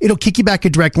there. It'll kick you back a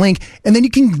direct link, and then you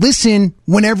can listen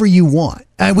whenever you want.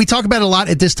 We talk about it a lot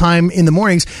at this time in the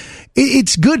mornings.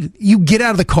 It's good. You get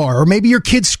out of the car, or maybe your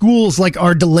kids' schools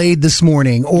are delayed this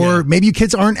morning, or maybe your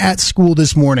kids aren't at school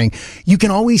this morning. You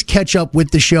can always catch up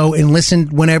with the show and listen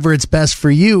whenever it's best for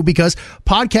you because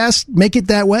podcasts make it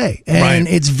that way. And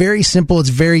it's very simple. It's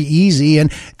very easy.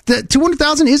 And the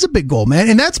 200,000 is a big goal, man.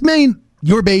 And that's made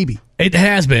your baby. It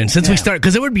has been since we started,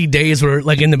 because there would be days where,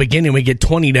 like in the beginning, we get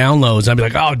 20 downloads. I'd be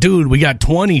like, "Oh, dude, we got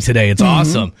 20 today. It's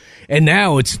awesome." And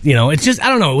now it's it's just, I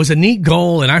don't know. It was a neat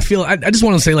goal, and I feel I just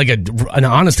want to say like an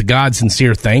honest to God,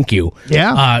 sincere thank you,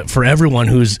 for everyone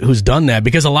who's done that,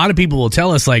 because a lot of people will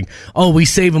tell us like, "Oh, we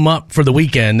save them up for the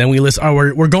weekend, then we listen. Oh,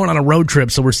 we're going on a road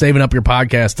trip, so we're saving up your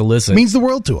podcast to listen." It means the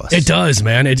world to us. It does,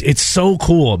 man. It's so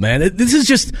cool, man. This is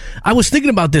just. I was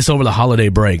thinking about this over the holiday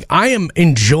break. I am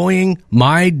enjoying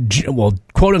my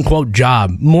quote unquote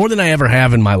job more than I ever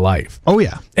have in my life. Oh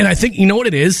yeah. And I think, you know what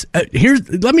it is?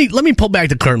 Let me pull back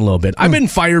the curtain a little bit. I've been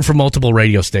fired from multiple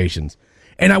radio stations.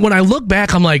 And when I look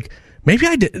back, I'm like, maybe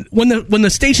I did. When the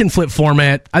station flipped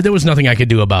format, there was nothing I could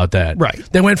do about that. Right.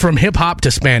 They went from hip hop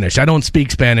to Spanish. I don't speak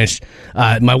Spanish.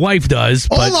 My wife does.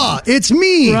 Hola, it's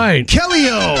me, right,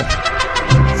 Kellyo,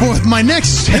 for my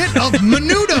next hit of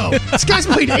Menudo. This guy's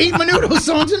played 8 Menudo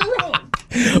songs in a row.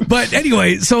 But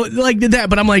anyway, so like did that,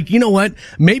 but I'm like, you know what?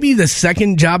 Maybe the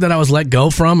second job that I was let go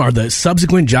from, or the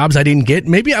subsequent jobs I didn't get,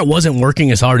 maybe I wasn't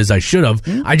working as hard as I should have.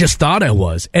 I just thought I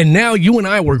was. And now you and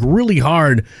I work really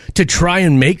hard to try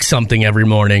and make something every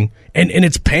morning, and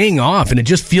it's paying off, and it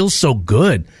just feels so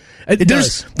good.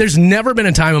 There's never been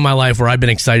a time in my life where I've been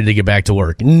excited to get back to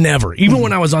work. Never. Even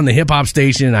when I was on the hip hop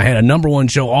station, I had a #1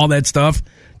 show, all that stuff.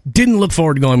 Didn't look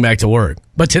forward to going back to work.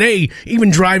 But today, even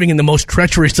driving in the most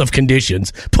treacherous of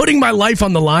conditions, putting my life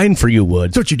on the line for you,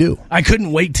 Wood. That's what you do. I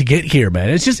couldn't wait to get here, man.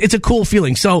 It's a cool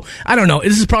feeling. So, I don't know.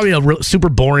 This is probably a super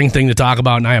boring thing to talk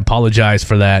about, and I apologize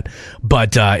for that.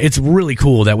 But it's really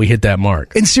cool that we hit that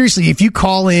mark. And seriously, if you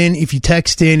call in, if you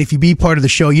text in, if you be part of the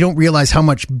show, you don't realize how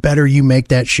much better you make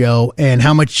that show and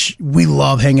how much we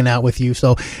love hanging out with you.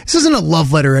 So, this isn't a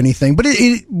love letter or anything, but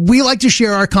we like to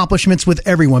share our accomplishments with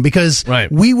everyone, because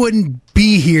we wouldn't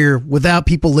be here without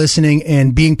people listening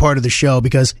and being part of the show,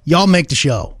 because y'all make the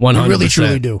show. 100%. You really,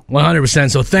 truly do.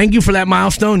 100%. So thank you for that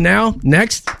milestone. Now,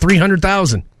 next,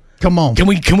 300,000. Come on. Can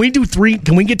we get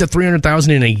to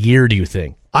 300,000 in a year, do you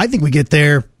think? I think we get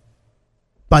there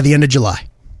by the end of July.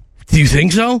 Do you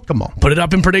think so? Come on. Put it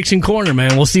up in prediction corner,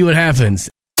 man. We'll see what happens.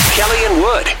 Kelly and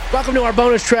Wood. Welcome to our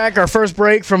bonus track, our first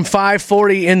break from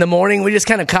 5:40 in the morning. We just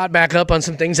kind of caught back up on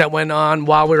some things that went on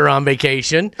while we were on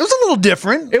vacation. It was a little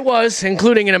different. It was,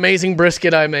 including an amazing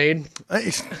brisket I made.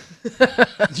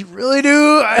 You really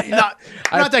do? Not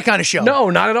that kind of show.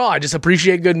 No, not at all. I just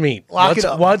appreciate good meat. It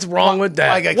up. What's wrong with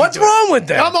that? What's wrong with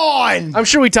that? Come on. I'm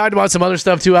sure we talked about some other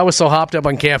stuff, too. I was so hopped up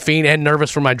on caffeine and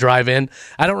nervous for my drive-in.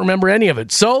 I don't remember any of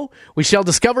it. So, we shall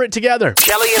discover it together.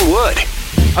 Kelly and Wood.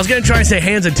 I was going to try and say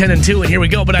hands at 10 and 2, and here we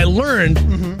go. But I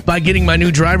learned by getting my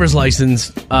new driver's license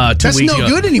 2 weeks ago. That's no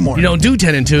good anymore. You don't do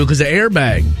 10 and 2 because the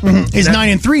airbag is 9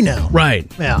 and 3 now. Right.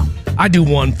 Yeah. I do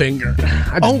one finger.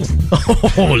 Oh,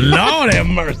 Lord have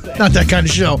mercy. Not that kind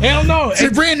of show. Hell no. It's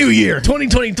a brand new year.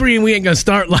 2023, and we ain't going to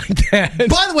start like that.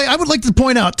 By the way, I would like to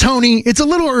point out, Tony, it's a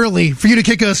little early for you to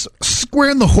kick us square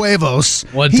in the huevos.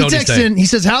 What'd Tony say? He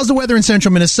says, how's the weather in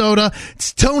central Minnesota?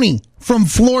 It's Tony from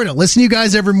Florida. Listen to you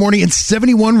guys every morning. It's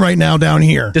 71 right now down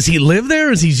here. Does he live there,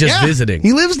 or is he just visiting?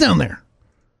 He lives down there.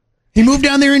 He moved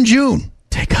down there in June.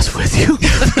 Take us with you.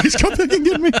 Please come back and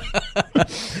get me.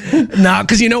 Nah,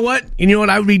 because you know what? You know what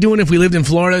I would be doing if we lived in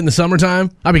Florida in the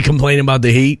summertime? I'd be complaining about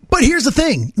the heat. But here's the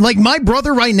thing. Like my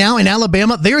brother right now in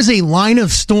Alabama, there's a line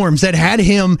of storms that had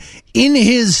him in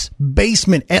his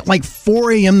basement at like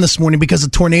 4 a.m. this morning because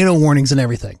of tornado warnings and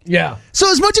everything. Yeah. So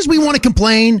as much as we want to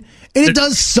complain, and it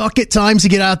does suck at times to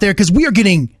get out there because we are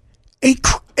getting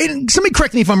and somebody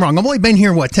correct me if I'm wrong. I've only been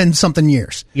here, 10-something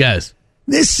years. Yes.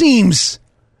 This seems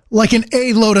like an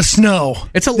A-load of snow.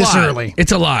 It's a lot. This early.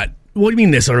 It's a lot. What do you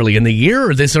mean this early in the year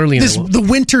or this early in the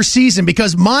winter season?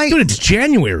 Because dude, it's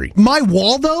January. My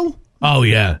wall, though,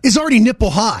 is already nipple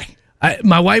high.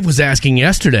 My wife was asking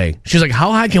yesterday. She's like,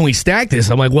 how high can we stack this?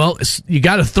 I'm like, well, you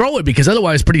got to throw it because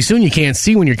otherwise pretty soon you can't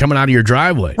see when you're coming out of your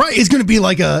driveway. Right. It's going to be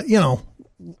like a,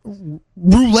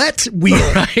 roulette wheel.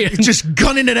 Right. Just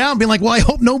gunning it out and being like, well, I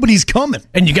hope nobody's coming.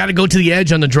 And you got to go to the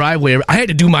edge on the driveway. I had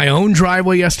to do my own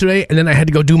driveway yesterday, and then I had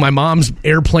to go do my mom's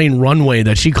airplane runway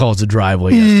that she calls the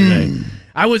driveway yesterday.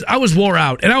 I was wore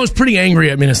out, and I was pretty angry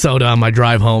at Minnesota on my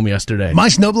drive home yesterday. My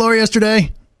snowblower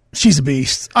yesterday, she's a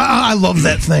beast. I love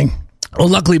that thing. Well,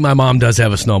 luckily my mom does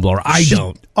have a snowblower. I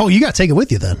don't. Oh, you got to take it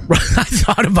with you then. I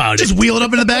thought about it. Just wheel it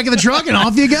up in the back of the truck and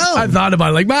off you go. I thought about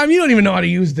it. Like, Mom, you don't even know how to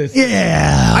use this.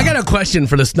 Yeah. I got a question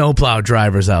for the snowplow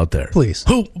drivers out there. Please.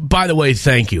 Who, by the way,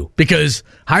 thank you. Because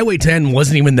Highway 10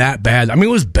 wasn't even that bad. I mean,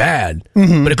 it was bad, but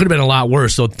it could have been a lot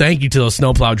worse. So thank you to those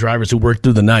snowplow drivers who worked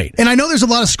through the night. And I know there's a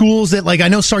lot of schools that, I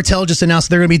know Sartell just announced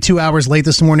they're going to be 2 hours late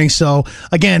this morning. So,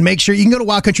 again, make sure you can go to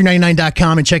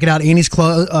wildcountry99.com and check it out. Annie's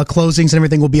closings and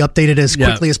everything will be updated as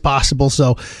quickly as possible.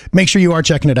 So make sure you are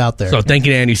checking it out there. So thank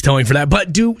you to Andy's Towing for that.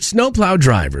 But do snowplow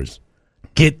drivers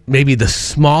get maybe the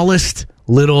smallest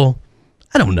little,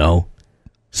 I don't know,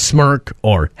 smirk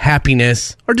or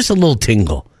happiness or just a little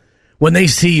tingle when they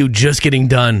see you just getting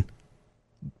done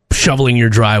shoveling your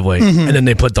driveway and then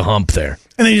they put the hump there?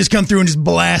 And they just come through and just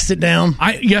blast it down.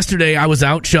 Yesterday, I was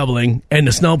out shoveling, and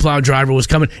the snowplow driver was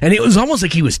coming, and it was almost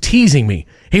like he was teasing me.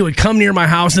 He would come near my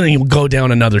house, and then he would go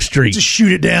down another street. Just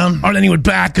shoot it down. Or then he would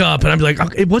back up, and I'd be like,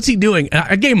 okay, what's he doing? And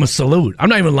I gave him a salute. I'm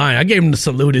not even lying. I gave him the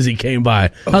salute as he came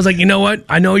by. I was like, you know what?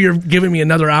 I know you're giving me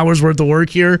another hour's worth of work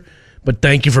here, but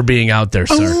thank you for being out there,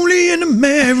 sir. Only in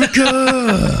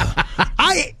America.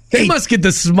 They must get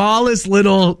the smallest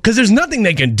little, because there's nothing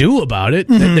they can do about it.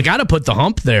 They got to put the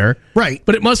hump there. Right.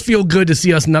 But it must feel good to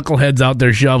see us knuckleheads out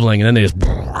there shoveling, and then they just...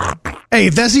 Hey,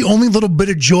 if that's the only little bit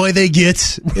of joy they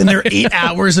get in their 8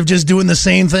 hours of just doing the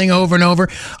same thing over and over.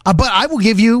 But I will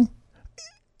give you,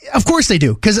 of course they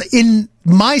do, because in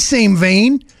my same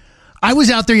vein, I was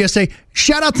out there yesterday.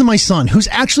 Shout out to my son, who's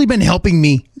actually been helping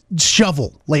me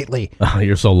shovel lately. Oh,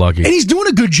 you're so lucky. And he's doing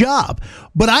a good job.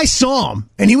 But I saw him,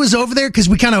 and he was over there because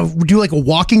we kind of do like a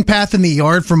walking path in the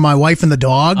yard for my wife and the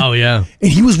dog. Oh, yeah.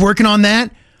 And he was working on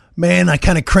that. Man, I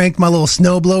kind of cranked my little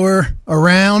snowblower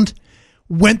around,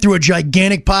 went through a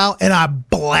gigantic pile, and I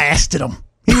blasted him.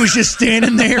 He was just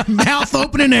standing there, mouth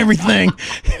open and everything,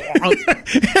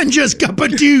 and just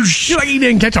kapatoosh. Like he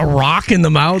didn't catch a rock in the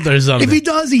mouth or something. If he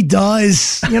does, he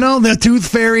does. You know, the tooth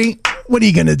fairy, what are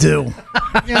you going to do?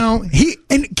 You know,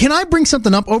 and can I bring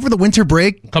something up over the winter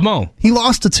break? Come on. He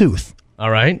lost a tooth. All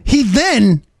right. He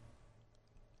then,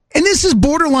 and this is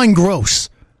borderline gross,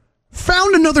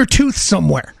 found another tooth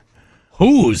somewhere.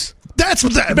 Whose? That's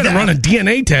what that. Better run a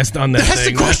DNA test on that. That's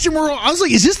thing. the question. I was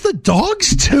like, is this the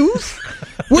dog's tooth?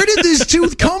 Where did this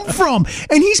tooth come from?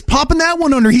 And he's popping that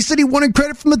one under. He said he wanted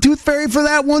credit from the tooth fairy for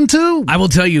that one too. I will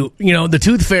tell you, the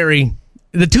tooth fairy.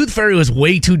 The tooth fairy was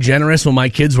way too generous when my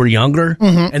kids were younger,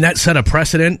 and that set a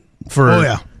precedent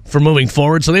for moving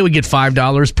forward. So they would get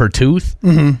 $5 per tooth,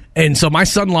 and so my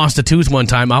son lost a tooth one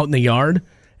time out in the yard.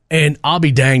 And I'll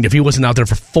be danged if he wasn't out there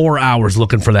for 4 hours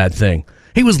looking for that thing.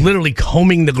 He was literally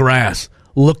combing the grass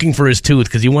looking for his tooth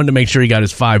because he wanted to make sure he got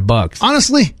his $5.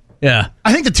 Honestly, yeah.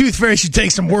 I think the Tooth Fairy should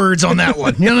take some words on that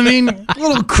one. You know what I mean?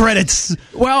 Little credits.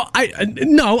 Well,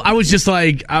 I was just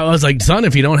like, son,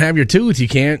 if you don't have your tooth, you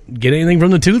can't get anything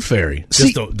from the Tooth Fairy.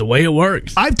 Just the way it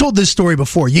works. I've told this story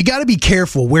before. You got to be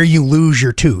careful where you lose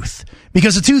your tooth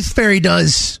because the Tooth Fairy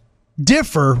does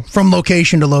differ from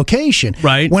location to location.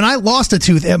 Right. When I lost a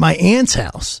tooth at my aunt's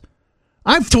house,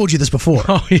 I've told you this before.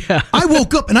 Oh, yeah. I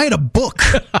woke up and I had a book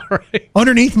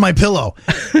underneath my pillow.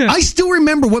 I still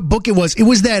remember what book it was. It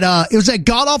was that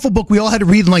god-awful book we all had to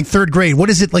read in like third grade. What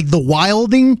is it, like The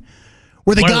Wilding?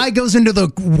 Where the guy goes into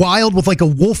the wild with like a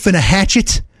wolf and a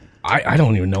hatchet. I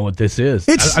don't even know what this is.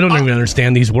 I don't even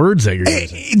understand these words that you're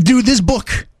using. Dude, this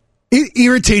book, it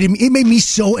irritated me. It made me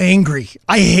so angry.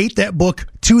 I hate that book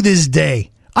to this day.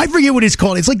 I forget what it's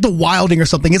called. It's like The Wilding or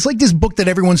something. It's like this book that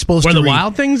everyone's supposed to read. Where the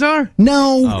wild things are?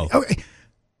 No. Oh.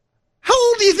 How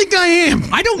old do you think I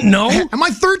am? I don't know. Am I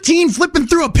 13 flipping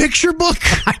through a picture book?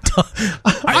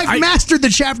 I've mastered the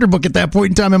chapter book at that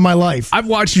point in time in my life. I've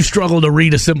watched you struggle to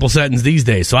read a simple sentence these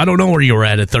days, so I don't know where you were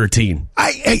at 13.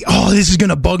 This is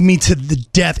going to bug me to the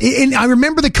death. And I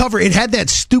remember the cover. It had that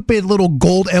stupid little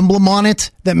gold emblem on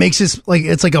it that makes it like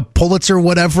it's like a Pulitzer or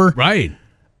whatever. Right.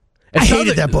 I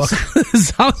hated that book.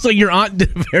 Sounds like your aunt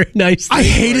did a very nice thing. I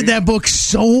hated that book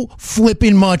so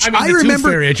flipping much. I remember Tooth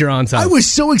Fairy at your aunt's house. I was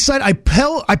so excited. I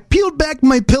peeled back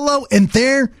my pillow, and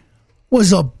there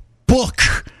was a book.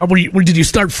 Did you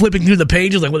start flipping through the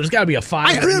pages? Like, well, there's got to be a $5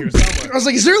 here somewhere. I was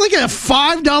like, is there like a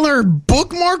 $5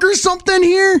 bookmark or something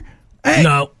here? Hey,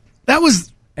 no. That was...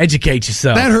 Educate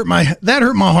yourself. That hurt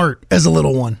my heart as a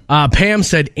little one. Pam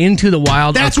said Into the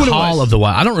Wild, That's or what Call it was. of the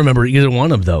Wild. I don't remember either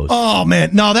one of those. Oh,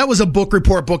 man. No, that was a book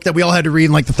report book that we all had to read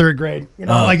in like the third grade. You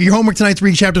know, like your homework tonight's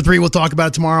read chapter 3. We'll talk about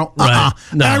it tomorrow. Right.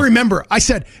 No. And I remember, I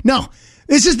said, no,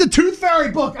 this is the Tooth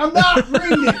Fairy book. I'm not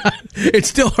reading it. It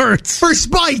still hurts. For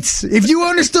spite. If you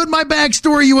understood my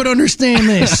backstory, you would understand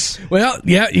this. Well,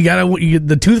 yeah,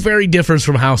 the Tooth Fairy differs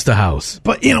from house to house.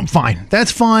 But, fine.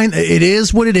 That's fine. It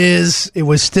is what it is. It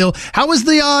was still... How was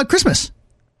the Christmas?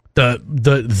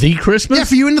 The Christmas? Yeah,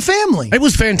 for you and the family. It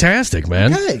was fantastic,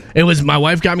 man. Okay. It was, my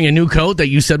wife got me a new coat that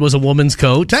you said was a woman's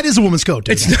coat. That is a woman's coat,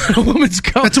 dude. It's not a woman's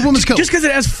coat. That's a woman's coat. Just because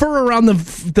it has fur around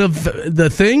the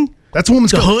thing? That's a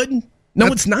woman's coat. The hood? No,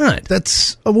 it's not.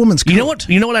 That's a woman's coat.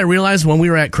 You know what I realized when we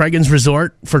were at Craigan's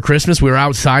Resort for Christmas? We were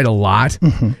outside a lot.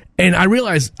 Mm-hmm. And I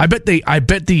realized, I bet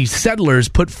the settlers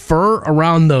put fur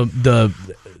around the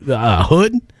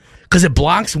hood because it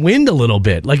blocks wind a little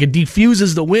bit. Like it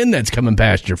diffuses the wind that's coming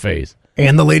past your face.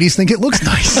 And the ladies think it looks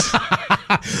nice.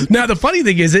 Now, the funny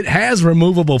thing is it has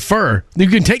removable fur. You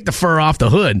can take the fur off the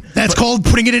hood. That's called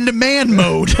putting it into man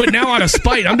mode. But now out of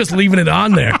spite, I'm just leaving it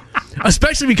on there.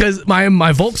 Especially because my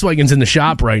Volkswagen's in the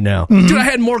shop right now. Mm-hmm. Dude, I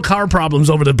had more car problems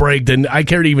over the break than I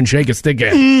care to even shake a stick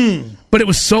at. But it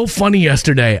was so funny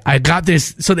yesterday. I got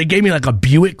this, so they gave me like a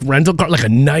Buick rental car, like a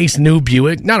nice new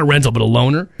Buick. Not a rental, but a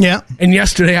loaner. Yeah. And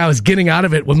yesterday I was getting out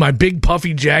of it with my big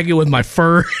puffy jacket with my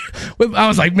fur. I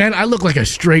was like, man, I look like a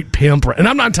straight pimp. And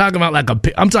I'm not talking about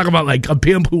I'm talking about like a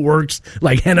pimp who works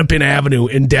like Hennepin Avenue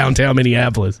in downtown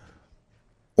Minneapolis.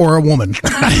 Or a woman.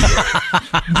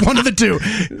 One of the two.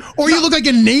 Or you look like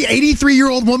an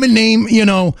 83-year-old woman named,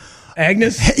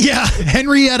 Agnes? Yeah,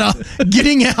 Henrietta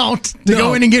getting out to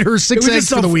go in and get her 6 eggs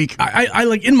for the week. I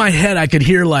like in my head, I could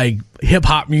hear like hip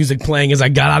hop music playing as I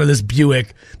got out of this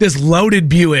Buick, this loaded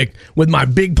Buick with my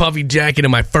big puffy jacket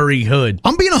and my furry hood.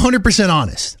 I'm being 100%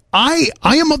 honest. I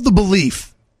am of the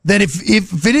belief that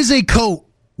if it is a coat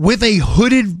with a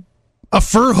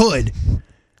fur hood,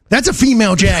 that's a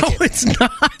female jacket. No, it's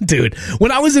not, dude.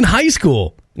 When I was in high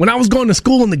school, when I was going to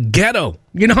school in the ghetto,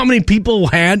 you know how many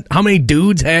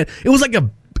dudes had? It was like a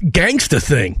gangsta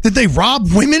thing. Did they rob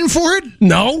women for it?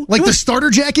 No. Like the starter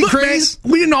jacket craze?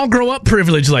 Man, we didn't all grow up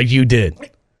privileged like you did.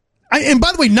 And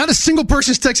by the way, not a single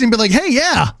person's texting me like, hey,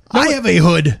 yeah, I have a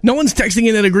hood. No one's texting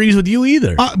in that agrees with you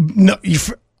either. No,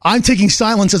 I'm taking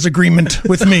silence as agreement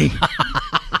with me.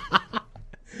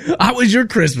 How was your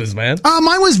Christmas, man?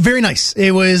 Mine was very nice.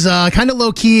 It was kind of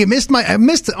low key. I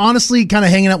missed honestly kind of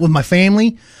hanging out with my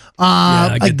family.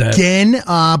 I get again.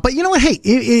 That. But you know what? Hey,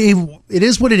 it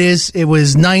is what it is. It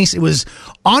was nice. It was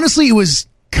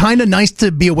kind of nice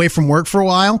to be away from work for a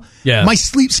while. Yeah. My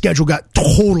sleep schedule got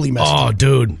totally messed up. Oh,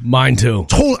 dude, mine too.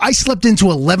 I slept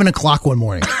into 11 o'clock one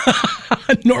morning.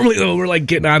 Normally, though, we're like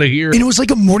getting out of here. And it was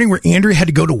like a morning where Andrea had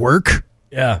to go to work.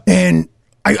 Yeah. And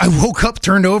I woke up,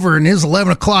 turned over, and it was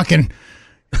 11 o'clock, and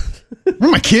where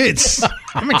are my kids?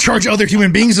 I'm in charge of other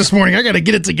human beings this morning. I got to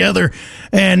get it together.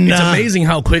 And It's amazing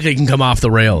how quick it can come off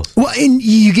the rails. Well, and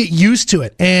you get used to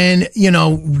it. And,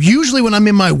 usually when I'm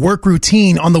in my work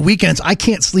routine on the weekends, I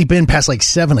can't sleep in past like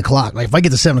 7 o'clock. Like if I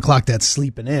get to 7 o'clock, that's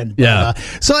sleeping in. Yeah.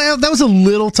 So that was a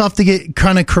little tough to get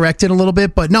kind of corrected a little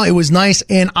bit. But no, it was nice.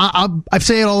 And I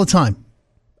say it all the time.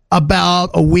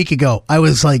 About a week ago, I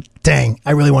was like, dang,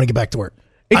 I really want to get back to work.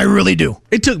 I really do.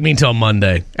 It took me until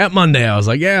Monday. At Monday, I was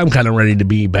like, yeah, I'm kind of ready to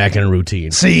be back in a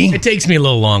routine. See? It takes me a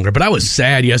little longer, but I was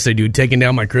sad yesterday, dude, taking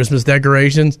down my Christmas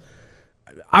decorations.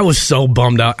 I was so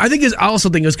bummed out. I also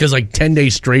think it's because like 10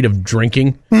 days straight of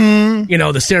drinking. The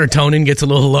serotonin gets a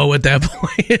little low at that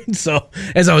point. So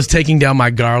as I was taking down my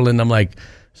garland, I'm like,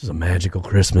 this is a magical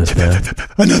Christmas, man.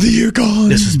 Another year gone.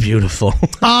 This is beautiful.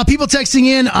 People texting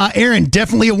in, Aaron,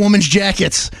 definitely a woman's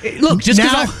jackets. Look,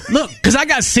 because I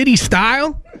got city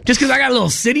style. Just because I got a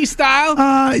little city style?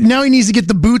 Now he needs to get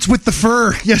the boots with the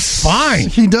fur. Yes. Fine.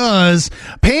 He does.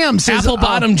 Pam says... Apple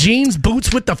bottom jeans,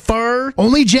 boots with the fur.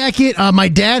 Only jacket my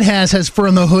dad has fur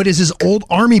on the hood is his old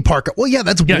army parka. Well, yeah,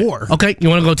 that's war. Okay, you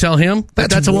want to go tell him?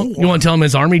 That's a war. You want to tell him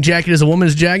his army jacket is a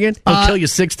woman's jacket? He'll kill you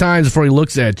 6 times before he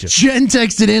looks at you. Jen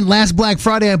texted in, last Black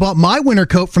Friday I bought my winter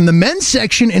coat from the men's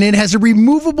section, and it has a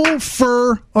removable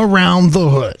fur around the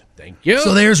hood. Thank you.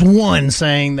 So there's one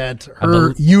saying that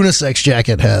her unisex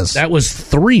jacket has. That was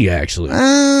 3, actually.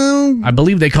 I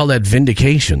believe they call that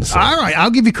vindication. So. All right, I'll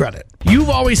give you credit.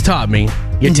 You've always taught me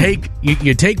you take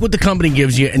what the company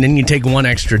gives you, and then you take 1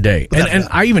 extra day. And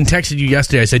I even texted you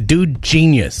yesterday. I said, dude,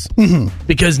 genius.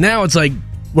 Because now it's like,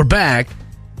 we're back.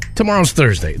 Tomorrow's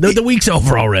Thursday. The week's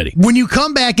over already. When you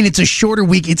come back and it's a shorter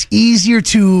week, it's easier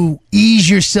to ease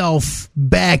yourself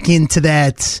back into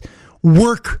that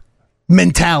work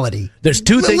mentality. There's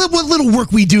 2 things. What little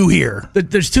work we do here.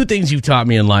 There's 2 things you've taught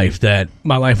me in life that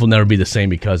my life will never be the same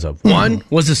because of. One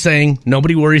was the saying,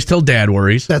 nobody worries till dad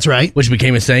worries. That's right. Which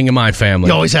became a saying in my family.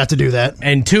 You always have to do that.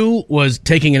 And 2 was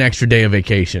taking an extra day of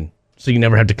vacation. So you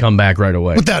never have to come back right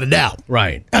away. Without a doubt.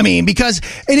 Right. I mean, because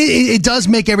it does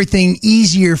make everything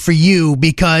easier for you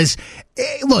because,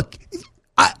 look,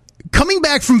 coming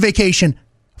back from vacation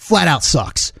flat out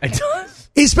sucks. It does.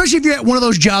 Especially if you're at one of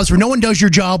those jobs where no one does your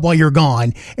job while you're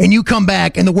gone and you come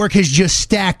back and the work has just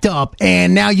stacked up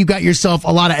and now you got yourself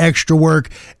a lot of extra work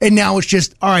and now it's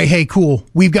just, all right, hey, cool.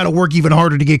 We've got to work even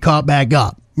harder to get caught back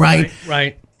up, right?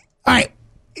 Right. All right.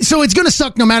 So it's going to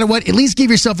suck no matter what. At least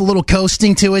give yourself a little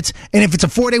coasting to it. And if it's a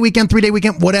 4-day weekend, 3-day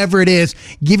weekend, whatever it is,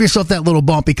 give yourself that little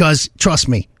bump because, trust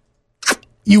me,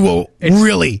 you will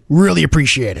really, really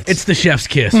appreciate it. It's the chef's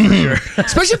kiss, for sure.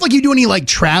 Especially if you do any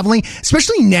traveling,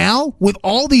 especially now with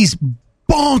all these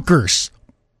bonkers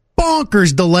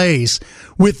delays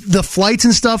with the flights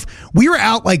and stuff. We were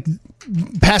out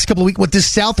past couple of weeks with this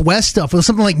Southwest stuff. It was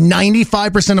something like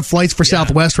 95% of flights for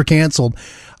Southwest were canceled.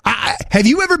 Have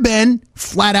you ever been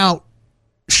flat out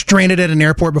stranded at an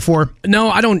airport before? No,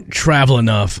 I don't travel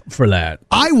enough for that.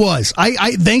 I was.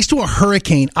 I thanks to a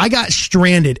hurricane, I got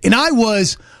stranded, and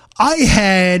I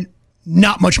had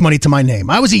not much money to my name.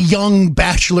 I was a young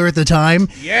bachelor at the time.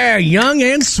 Yeah, young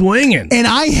and swinging. And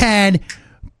I had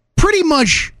pretty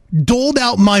much doled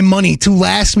out my money to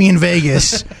last me in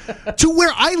Vegas to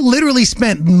where I literally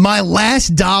spent my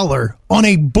last dollar on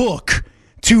a book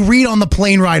to read on the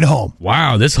plane ride home.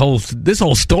 Wow, this whole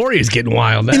story is getting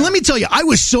wild now. And let me tell you, I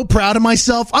was so proud of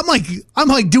myself. I'm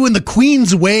like doing the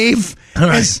Queen's wave.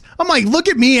 Right. I'm like, look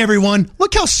at me, everyone.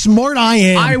 Look how smart I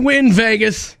am. I win,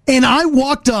 Vegas. And I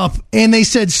walked up and they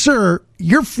said, sir,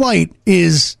 your flight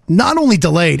is not only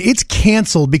delayed, it's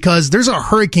canceled because there's a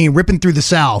hurricane ripping through the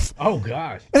South. Oh,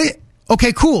 gosh.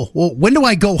 Okay, cool. Well, when do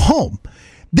I go home?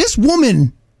 This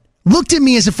woman looked at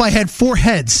me as if I had 4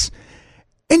 heads.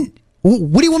 And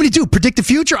what do you want me to do? Predict the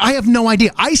future? I have no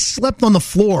idea. I slept on the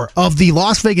floor of the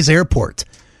Las Vegas airport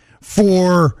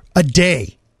for a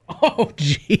day. Oh,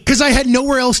 gee. Because I had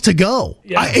nowhere else to go.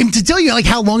 Yeah. And to tell you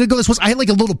how long ago this was, I had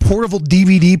a little portable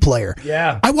DVD player.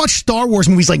 Yeah. I watched Star Wars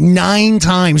movies 9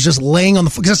 times just laying on the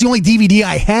floor. Because that's the only DVD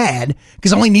I had.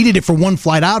 Because I only needed it for one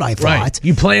flight out, I thought. Right.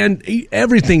 You planned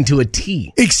everything to a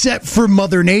T. Except for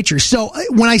Mother Nature. So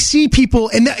when I see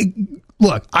people...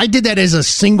 Look, I did that as a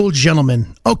single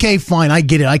gentleman. Okay, fine, I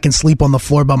get it. I can sleep on the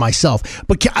floor by myself.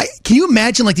 But can you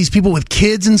imagine these people with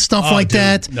kids and stuff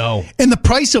that? No. And the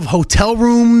price of hotel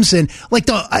rooms and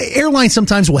the airline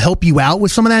sometimes will help you out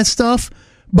with some of that stuff.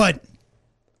 But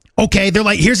okay, they're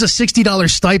like, here's a $60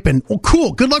 stipend. Well,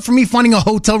 cool. Good luck for me finding a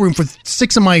hotel room for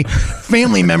 6 of my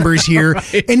family members here.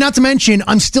 Right. And not to mention,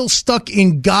 I'm still stuck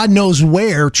in God knows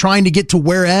where trying to get to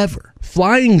wherever.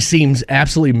 flying seems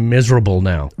absolutely miserable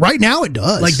now. Right now it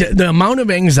does. Like the amount of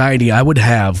anxiety I would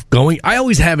have I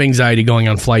always have anxiety going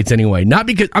on flights anyway. Not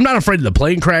because I'm not afraid of the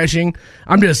plane crashing.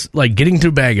 I'm just like getting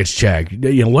through baggage check.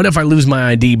 What if I lose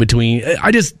my ID between,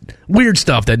 weird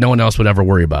stuff that no one else would ever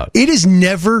worry about. It has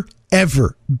never,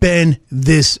 ever been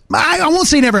this, I won't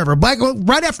say never, ever, but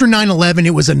right after 9/11,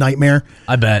 it was a nightmare.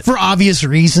 I bet. For obvious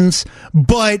reasons.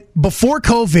 But before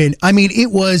COVID,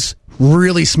 it was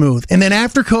really smooth. And then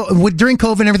during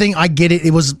COVID and everything, I get it.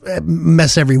 It was a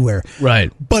mess everywhere.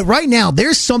 Right. But right now,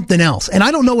 there's something else. And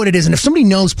I don't know what it is. And if somebody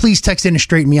knows, please text in and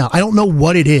straighten me out. I don't know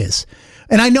what it is.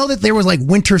 And I know that there was like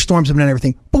winter storms and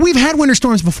everything. But we've had winter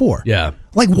storms before. Yeah.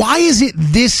 Like, why is it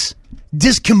this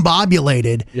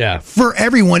discombobulated for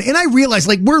everyone? And I realize,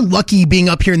 like, we're lucky being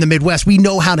up here in the Midwest. We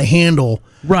know how to handle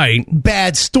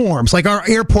bad storms. Like, our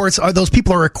airports, those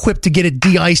people are equipped to get it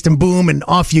de-iced and boom, and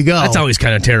off you go. That's always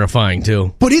kind of terrifying,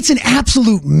 too. But it's an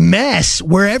absolute mess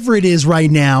wherever it is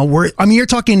right now. You're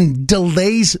talking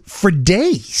delays for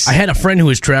days. I had a friend who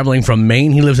was traveling from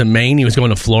Maine. He lives in Maine. He was going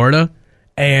to Florida.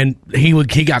 And he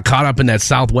got caught up in that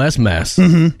Southwest mess.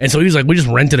 Mm-hmm. And so he was like, we just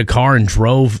rented a car and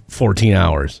drove 14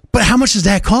 hours. But how much does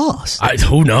that cost?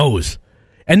 Who knows?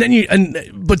 And then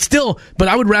but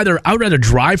I would rather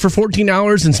drive for 14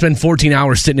 hours than spend 14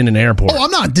 hours sitting in an airport. Oh,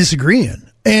 I'm not disagreeing.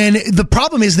 And the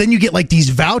problem is then you get like these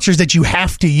vouchers that you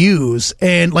have to use.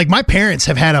 And like my parents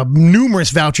have had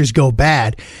numerous vouchers go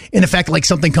bad. In the fact like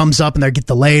something comes up and they get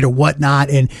delayed or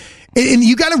whatnot. And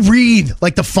you got to read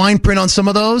like the fine print on some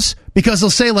of those because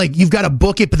they'll say like you've got to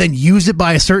book it, but then use it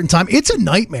by a certain time. It's a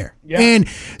nightmare. Yeah. And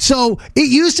so it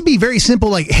used to be very simple.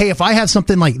 Like, hey, if I have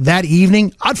something like that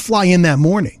evening, I'd fly in that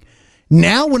morning.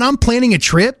 Now when I'm planning a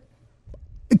trip,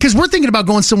 because we're thinking about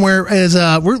going somewhere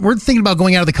we're thinking about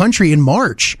going out of the country in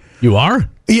March. You are?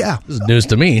 Yeah. This is news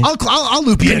to me. I'll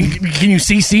loop you in. Can you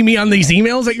CC me on these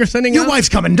emails that you're sending Your out? wife's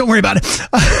coming. Don't worry about it.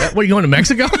 What, are you going to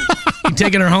Mexico? You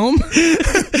taking her home? But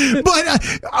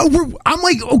I'm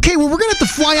like, okay, well, we're going to have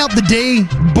to fly out the day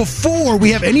before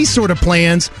we have any sort of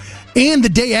plans. And the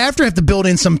day after I have to build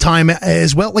in some time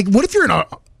as well. Like, what if you're the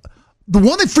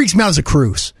one that freaks me out is a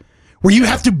cruise where you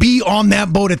have to be on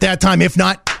that boat at that time. If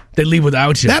not, they leave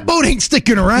without you. That boat ain't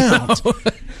sticking around. No.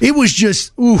 It was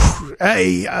just,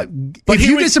 hey. But if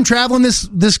you did some traveling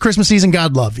this Christmas season,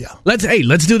 God love you. Let's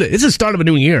do this. It's the start of a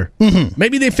new year. Mm-hmm.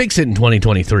 Maybe they fix it in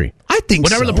 2023. I think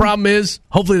whatever the problem is,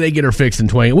 hopefully they get her fixed in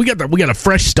 20. We got a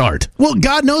fresh start. Well,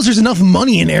 God knows there's enough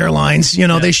money in airlines.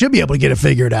 They should be able to get it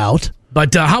figured out.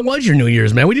 But how was your New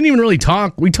Year's, man? We didn't even really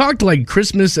talk. We talked like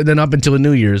Christmas and then up until the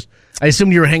New Year's. I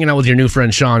assumed you were hanging out with your new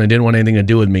friend Sean and didn't want anything to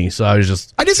do with me, so I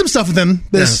did some stuff with them.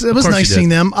 It was nice seeing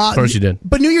them. Of course you did.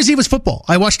 But New Year's Eve was football.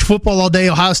 I watched football all day.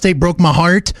 Ohio State broke my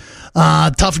heart.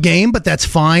 Tough game, but that's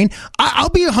fine. I'll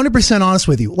be 100% honest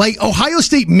with you. Like, Ohio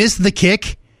State missed the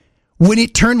kick when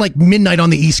it turned like midnight on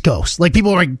the East Coast. Like,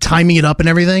 people were like timing it up and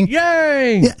everything.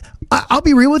 Yay! Yeah, I'll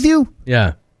be real with you.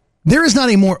 Yeah. There is not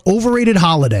a more overrated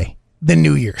holiday than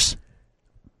New Year's.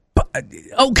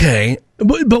 Okay,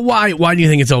 but why? Why do you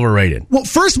think it's overrated? Well,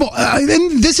 first of all,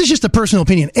 and this is just a personal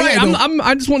opinion. Right,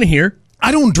 I just want to hear.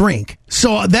 I don't drink,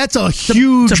 so that's a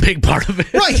huge, it's a big part of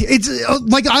it. Right? It's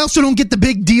like I also don't get the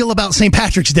big deal about St.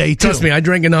 Patrick's Day. Too. Trust me, I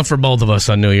drank enough for both of us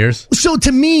on New Year's. So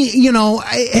to me,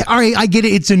 I get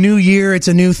it. It's a new year, it's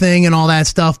a new thing, and all that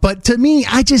stuff. But to me,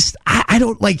 I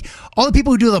don't like all the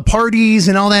people who do the parties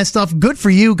and all that stuff. Good for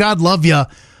you, God love you.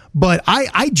 But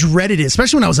I dreaded it,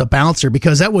 especially when I was a bouncer,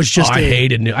 because that was just. I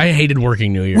hated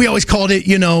working New Year. We always called it,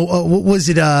 what was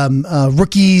it,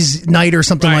 rookies night or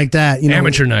something like that.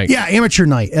 Amateur night. Yeah, amateur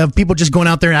night. People just going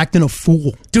out there acting a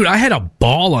fool. Dude, I had a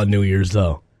ball on New Year's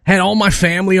though. Had all my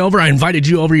family over. I invited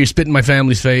you over. You spit in my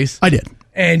family's face. I did.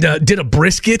 And did a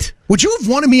brisket. Would you have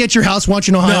wanted me at your house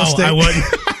watching Ohio State? No,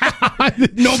 I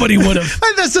wouldn't. Nobody would have.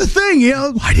 That's the thing,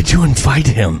 Why did you invite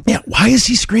him? Yeah, why is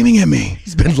he screaming at me?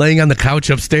 He's been laying on the couch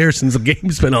upstairs since the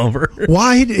game's been over.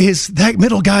 Why is that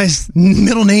middle guy's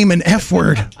middle name an F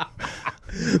word?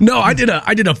 No, I did a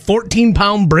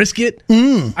 14-pound brisket.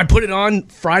 I put it on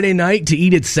Friday night to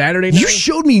eat it Saturday night. You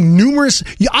showed me numerous.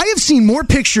 I have seen more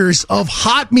pictures of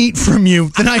hot meat from you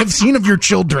than I have seen of your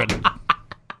children.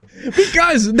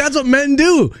 Because that's what men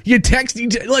do. You text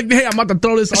like, "Hey, I'm about to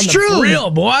throw this on the grill,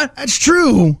 boy." That's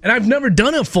true. And I've never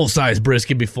done a full-size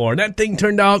brisket before. That thing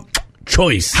turned out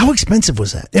choice. How expensive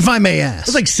was that, if I may ask?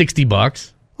 It was like $60.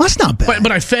 Well, that's not bad.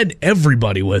 But I fed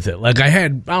everybody with it. Like I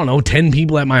had, 10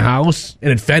 people at my house,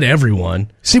 and it fed everyone.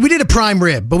 See, we did a prime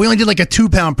rib, but we only did like a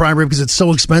 2-pound prime rib because it's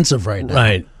so expensive right now.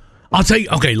 Right. I'll tell you,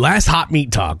 okay, last hot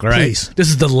meat talk, all right? Please. This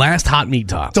is the last hot meat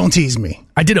talk. Don't tease me.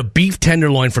 I did a beef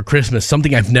tenderloin for Christmas,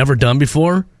 something I've never done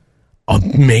before.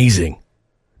 Amazing.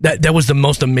 That was the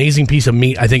most amazing piece of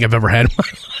meat I think I've ever had in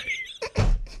my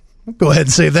life. Go ahead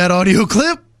and save that audio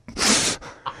clip.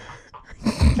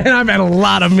 And I've had a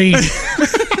lot of meat.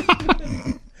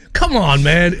 Come on,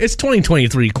 man. It's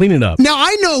 2023. Clean it up. Now,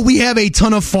 I know we have a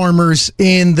ton of farmers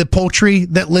in the poultry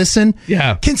that listen.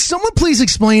 Yeah. Can someone please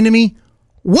explain to me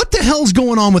what the hell's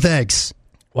going on with eggs?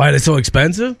 Why are they so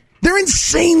expensive? They're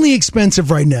insanely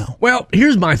expensive right now. Well,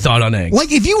 here's my thought on eggs.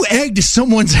 Like, if you egged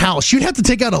someone's house, you'd have to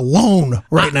take out a loan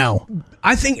right now.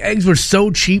 I think eggs were so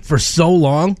cheap for so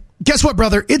long. Guess what,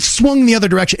 brother? It swung the other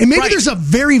direction. And maybe there's a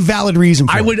very valid reason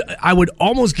for it. I would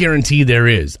almost guarantee there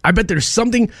is. I bet there's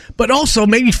something, but also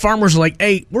maybe farmers are like,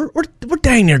 hey, we're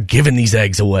dang near giving these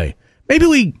eggs away. Maybe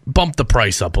we bump the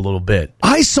price up a little bit.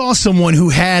 I saw someone who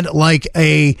had like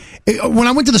when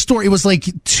I went to the store, it was like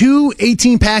 2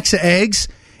 18-packs of eggs,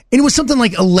 and it was something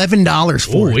like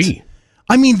 $11 for it.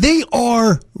 I mean, they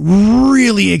are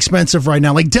really expensive right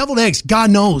now. Like deviled eggs, God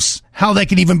knows how that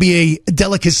could even be a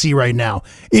delicacy right now,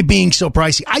 it being so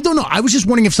pricey. I don't know. I was just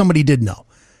wondering if somebody did know.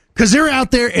 Because they're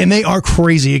out there and they are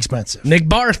crazy expensive. Nick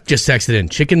Barth just texted in,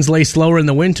 chickens lay slower in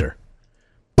the winter.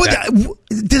 But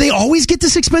do they always get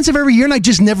this expensive every year and I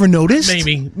just never noticed?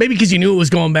 Maybe because you knew it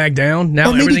was going back down.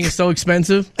 Now everything is so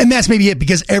expensive. And that's maybe it,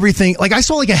 because everything, like I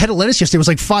saw like a head of lettuce yesterday, it was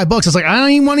like $5. I was like, I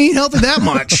don't even want to eat healthy that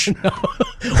much.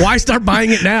 Why start buying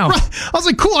it now? I was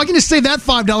like, cool, I can just save that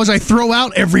 $5 I throw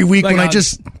out every week when I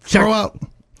just throw out.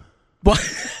 What?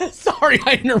 Sorry,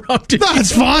 I interrupted. No,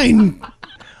 it's fine.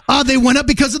 They went up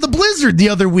because of the blizzard the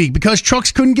other week because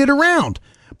trucks couldn't get around.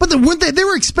 But they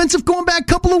were expensive going back a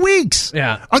couple of weeks.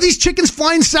 Yeah. Are these chickens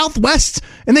flying southwest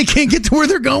and they can't get to where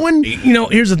they're going? You know,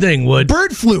 here's the thing, Wood.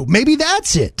 Bird flu. Maybe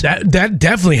that's it. That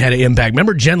definitely had an impact.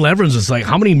 Remember Jen Leverins was like,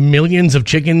 how many millions of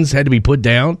chickens had to be put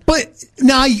down? But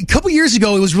now, a couple years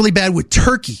ago, it was really bad with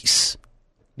turkeys.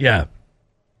 Yeah.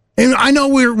 And I know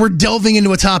we're delving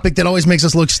into a topic that always makes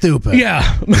us look stupid. Yeah,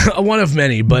 one of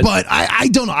many, but I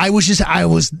don't know.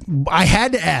 I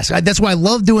had to ask. That's why I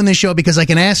love doing this show, because I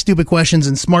can ask stupid questions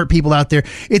and smart people out there.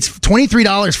 It's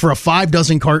 $23 for a 5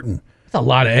 dozen carton. That's a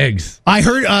lot of eggs. I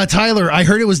heard Tyler. I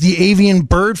heard it was the avian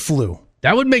bird flu.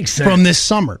 That would make sense from this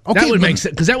summer. Okay, that would make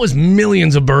sense because that was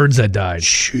millions of birds that died.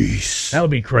 Jeez, that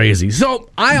would be crazy. So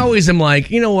I always am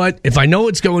like, you know what? If I know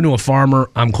it's going to a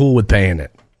farmer, I'm cool with paying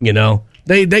it. You know.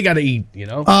 They got to eat, you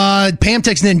know? Pam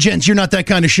texting in, gents, you're not that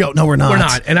kind of show. No, we're not. We're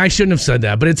not, and I shouldn't have said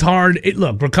that, but it's hard.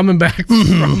 Look, we're coming back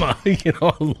from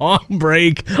a long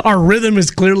break. Our rhythm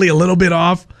is clearly a little bit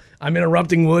off. I'm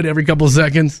interrupting Wood every couple of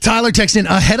seconds. Tyler texting in,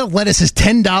 a head of lettuce is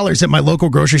 $10 at my local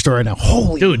grocery store right now.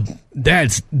 Holy. Dude,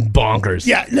 that's bonkers.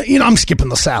 Yeah, you know, I'm skipping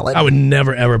the salad. I would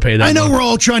never, ever pay that. I know we're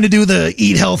all trying to do the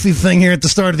eat healthy thing here at the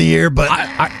start of the year, but...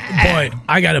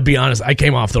 I got to be honest, I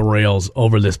came off the rails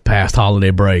over this past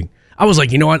holiday break. I was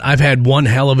like, you know what? I've had one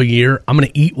hell of a year. I'm going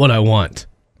to eat what I want.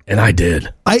 And I did.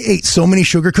 I ate so many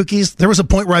sugar cookies. There was a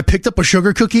point where I picked up a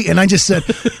sugar cookie and I just said,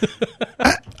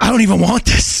 I don't even want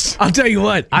this. I'll tell you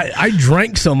what. I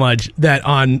drank so much that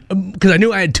because I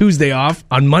knew I had Tuesday off.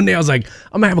 On Monday, I was like,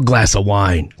 I'm going to have a glass of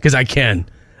wine because I can.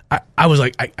 I was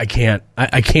like, I can't.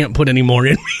 I can't put any more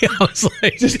in me. I was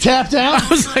like, just tapped out. I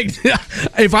was like,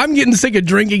 if I'm getting sick of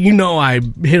drinking, you know, I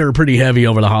hit her pretty heavy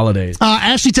over the holidays.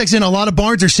 Ashley texts in, a lot of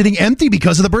barns are sitting empty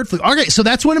because of the bird flu. Okay, so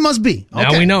that's what it must be. Okay.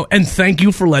 Now we know. And thank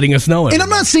you for letting us know. And I'm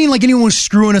not saying like anyone was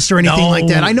screwing us or anything like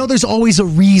that. I know there's always a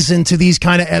reason to these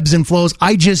kind of ebbs and flows.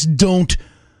 I just don't.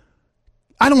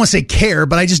 I don't want to say care,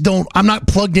 but I just don't. I'm not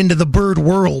plugged into the bird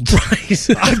world. Right.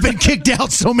 I've been kicked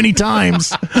out so many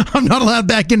times. I'm not allowed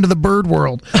back into the bird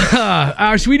world.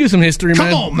 Should we do some history,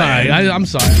 man? Come on, man. I'm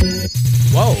sorry.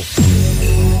 Whoa.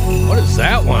 What is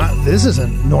that one? This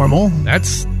isn't normal.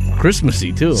 That's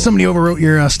Christmassy, too. Somebody overwrote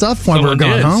your stuff while we were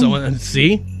gone home.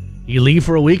 See? You leave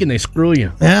for a week and they screw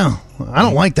you. Yeah. I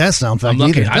don't like that sound effect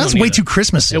either. That's way too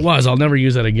Christmassy. It was. I'll never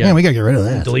use that again. Yeah, we got to get rid of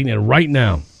that. I'm deleting it right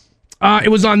now. It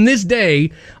was on this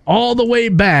day, all the way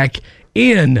back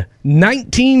in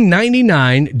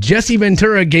 1999, Jesse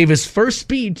Ventura gave his first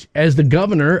speech as the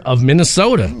governor of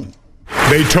Minnesota.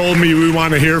 They told me, we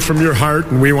want to hear from your heart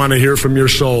and we want to hear from your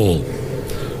soul.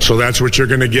 So that's what you're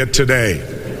going to get today.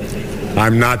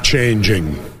 I'm not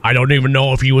changing. I don't even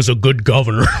know if he was a good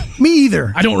governor. Me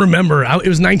either. I don't remember. It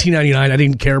was 1999. I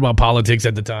didn't care about politics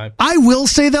at the time. I will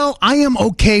say, though, I am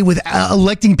okay with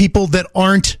electing people that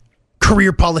aren't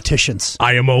career politicians.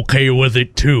 I am okay with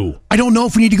it, too. I don't know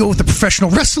if we need to go with the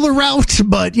professional wrestler route,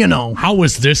 but, you know. How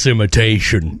was this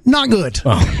imitation? Not good.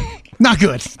 Oh. Not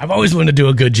good. I've always wanted to do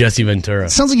a good Jesse Ventura.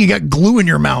 Sounds like you got glue in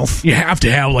your mouth. You have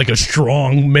to have, like, a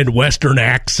strong Midwestern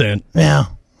accent. Yeah.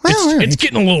 Well, it's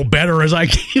getting a little better as I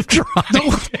keep trying.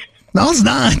 No, it's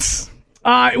not.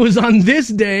 It was on this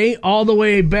day, all the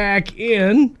way back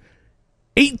in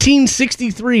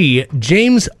 1863,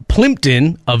 James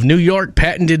Plimpton of New York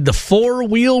patented the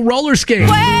four-wheel roller skate.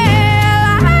 Well,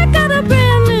 I got a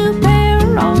brand new pair of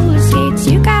roller skates.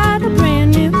 You got a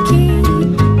brand new key.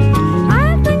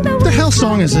 What the hell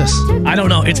song is this? I don't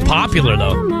know. It's popular,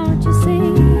 though.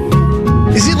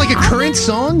 Is it like a current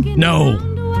song? No.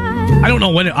 I don't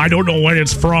know when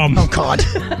it's from. Oh, God.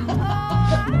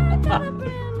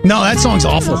 No, that song's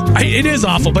awful. It is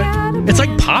awful, but it's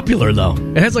like popular, though.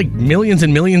 It has like millions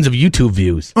and millions of YouTube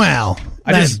views. Well,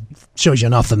 that shows you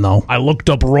nothing, though. I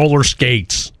looked up roller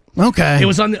skates. Okay. It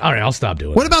was on all right, I'll stop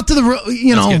doing it. What about It's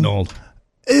getting old.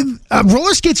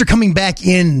 Roller skates are coming back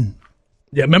in.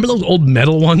 Yeah, remember those old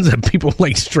metal ones that people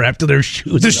like strapped to their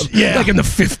shoes? Like in the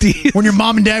 50s? When your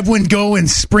mom and dad wouldn't go and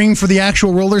spring for the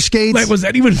actual roller skates? Like, was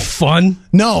that even fun?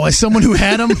 No, as someone who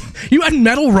had them. You had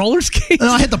metal roller skates?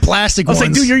 No, I had the plastic ones. I was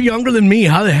like, dude, you're younger than me.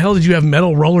 How the hell did you have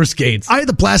metal roller skates? I had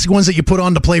the plastic ones that you put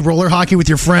on to play roller hockey with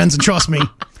your friends, and trust me,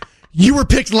 you were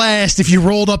picked last if you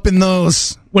rolled up in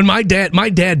those. When my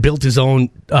dad built his own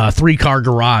 3-car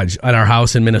garage at our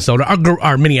house in Minnesota,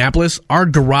 our Minneapolis, our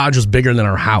garage was bigger than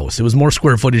our house. It was more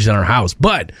square footage than our house.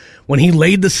 But when he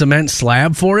laid the cement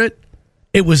slab for it,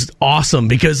 it was awesome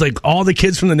because like all the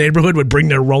kids from the neighborhood would bring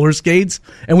their roller skates,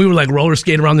 and we would like roller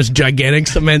skate around this gigantic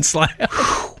cement slab.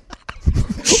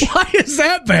 Why is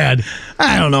that bad?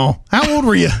 I don't know. How old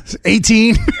were you?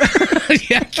 18?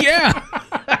 Yeah.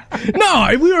 No,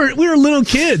 we were little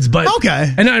kids, but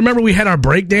okay. And I remember we had our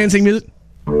breakdancing music.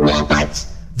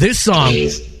 This song,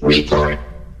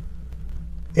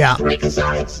 yeah.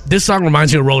 This song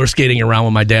reminds me of roller skating around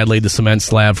when my dad laid the cement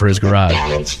slab for his garage.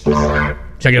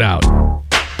 Check it out.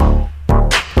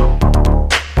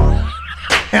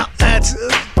 Yeah, that's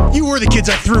you were the kids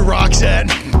I threw rocks at.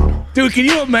 Dude, can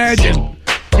you imagine?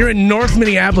 You're in North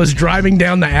Minneapolis driving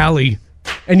down the alley,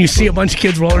 and you see a bunch of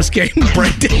kids roller skating,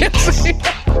 breakdancing.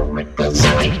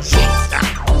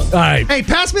 All right. Hey,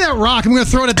 pass me that rock. I'm going to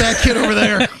throw it at that kid over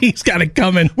there. He's got it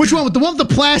coming. Which one? The one with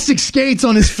the plastic skates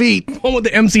on his feet. The one with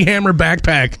the MC Hammer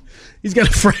backpack. He's got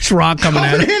a fresh rock coming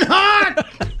at him. In hot!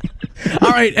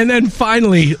 All right, and then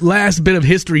finally, last bit of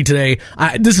history today.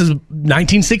 This is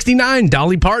 1969.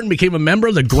 Dolly Parton became a member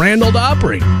of the Grand Ole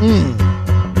Opry.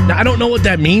 Now, I don't know what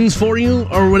that means for you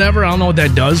or whatever. I don't know what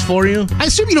that does for you. I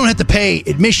assume you don't have to pay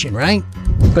admission, right?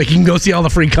 Like you can go see all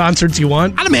the free concerts you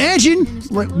want? I'd imagine.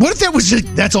 What if that was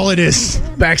just, that's all it is?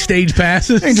 Backstage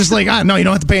passes? And just like, no, you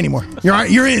don't have to pay anymore.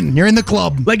 You're in. You're in the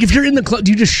club. Like if you're in the club,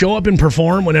 do you just show up and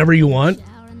perform whenever you want?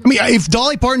 I mean, if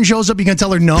Dolly Parton shows up, you can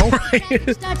tell her no?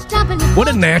 What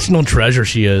a national treasure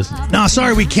she is. No,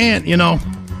 sorry, we can't,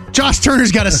 Josh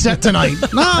Turner's got a set tonight.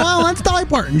 No, well, that's Dolly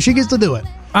Parton. She gets to do it.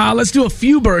 Let's do a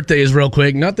few birthdays real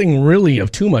quick. Nothing really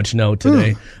of too much note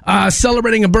today.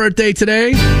 Celebrating a birthday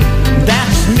today.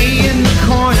 That's me in the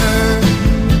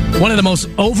corner. One of the most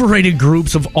overrated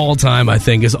groups of all time, I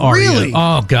think, is R.E.M. Really?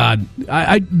 Oh, God.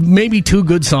 I maybe 2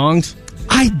 good songs.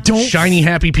 I don't... Shiny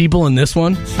Happy People in this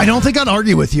one. I don't think I'd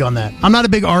argue with you on that. I'm not a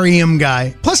big REM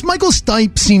guy. Plus, Michael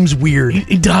Stipe seems weird.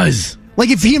 He does. Like,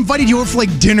 if he invited you over for,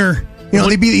 like, dinner...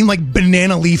 they'd be eating like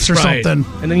banana leaves or something.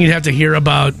 And then you'd have to hear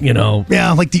about,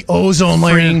 Yeah, like the ozone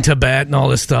layer. Freeing Tibet and all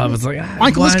this stuff. It's like,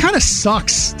 Michael, this kind of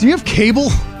sucks. Do you have cable?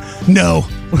 No.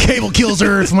 Cable kills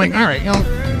Earth. I'm like, all right,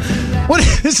 what?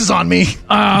 This is on me.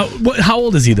 How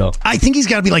old is he, though? I think he's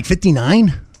got to be like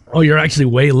 59. Oh, you're actually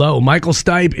way low. Michael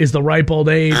Stipe is the ripe old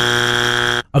age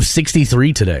of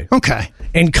 63 today. Okay.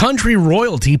 And country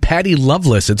royalty, Patty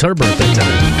Loveless. It's her birthday today.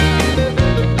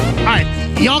 All right.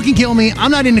 Y'all can kill me.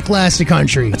 I'm not into classic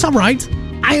country. That's all right.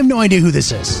 I have no idea who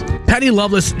this is. Patty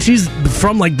Loveless, she's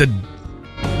from like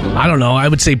I don't know, I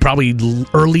would say probably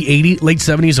early 80s, late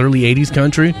 70s, early 80s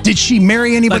country. Did she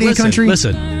marry anybody in country?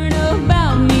 Listen.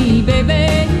 About me,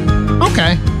 baby.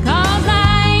 Okay.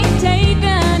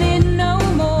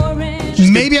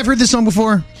 Maybe I've heard this song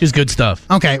before. She's good stuff.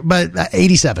 Okay, but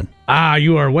 87.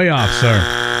 You are way off,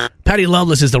 sir. Patty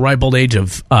Loveless is the ripe old age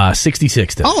of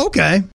 66 today. Oh, okay.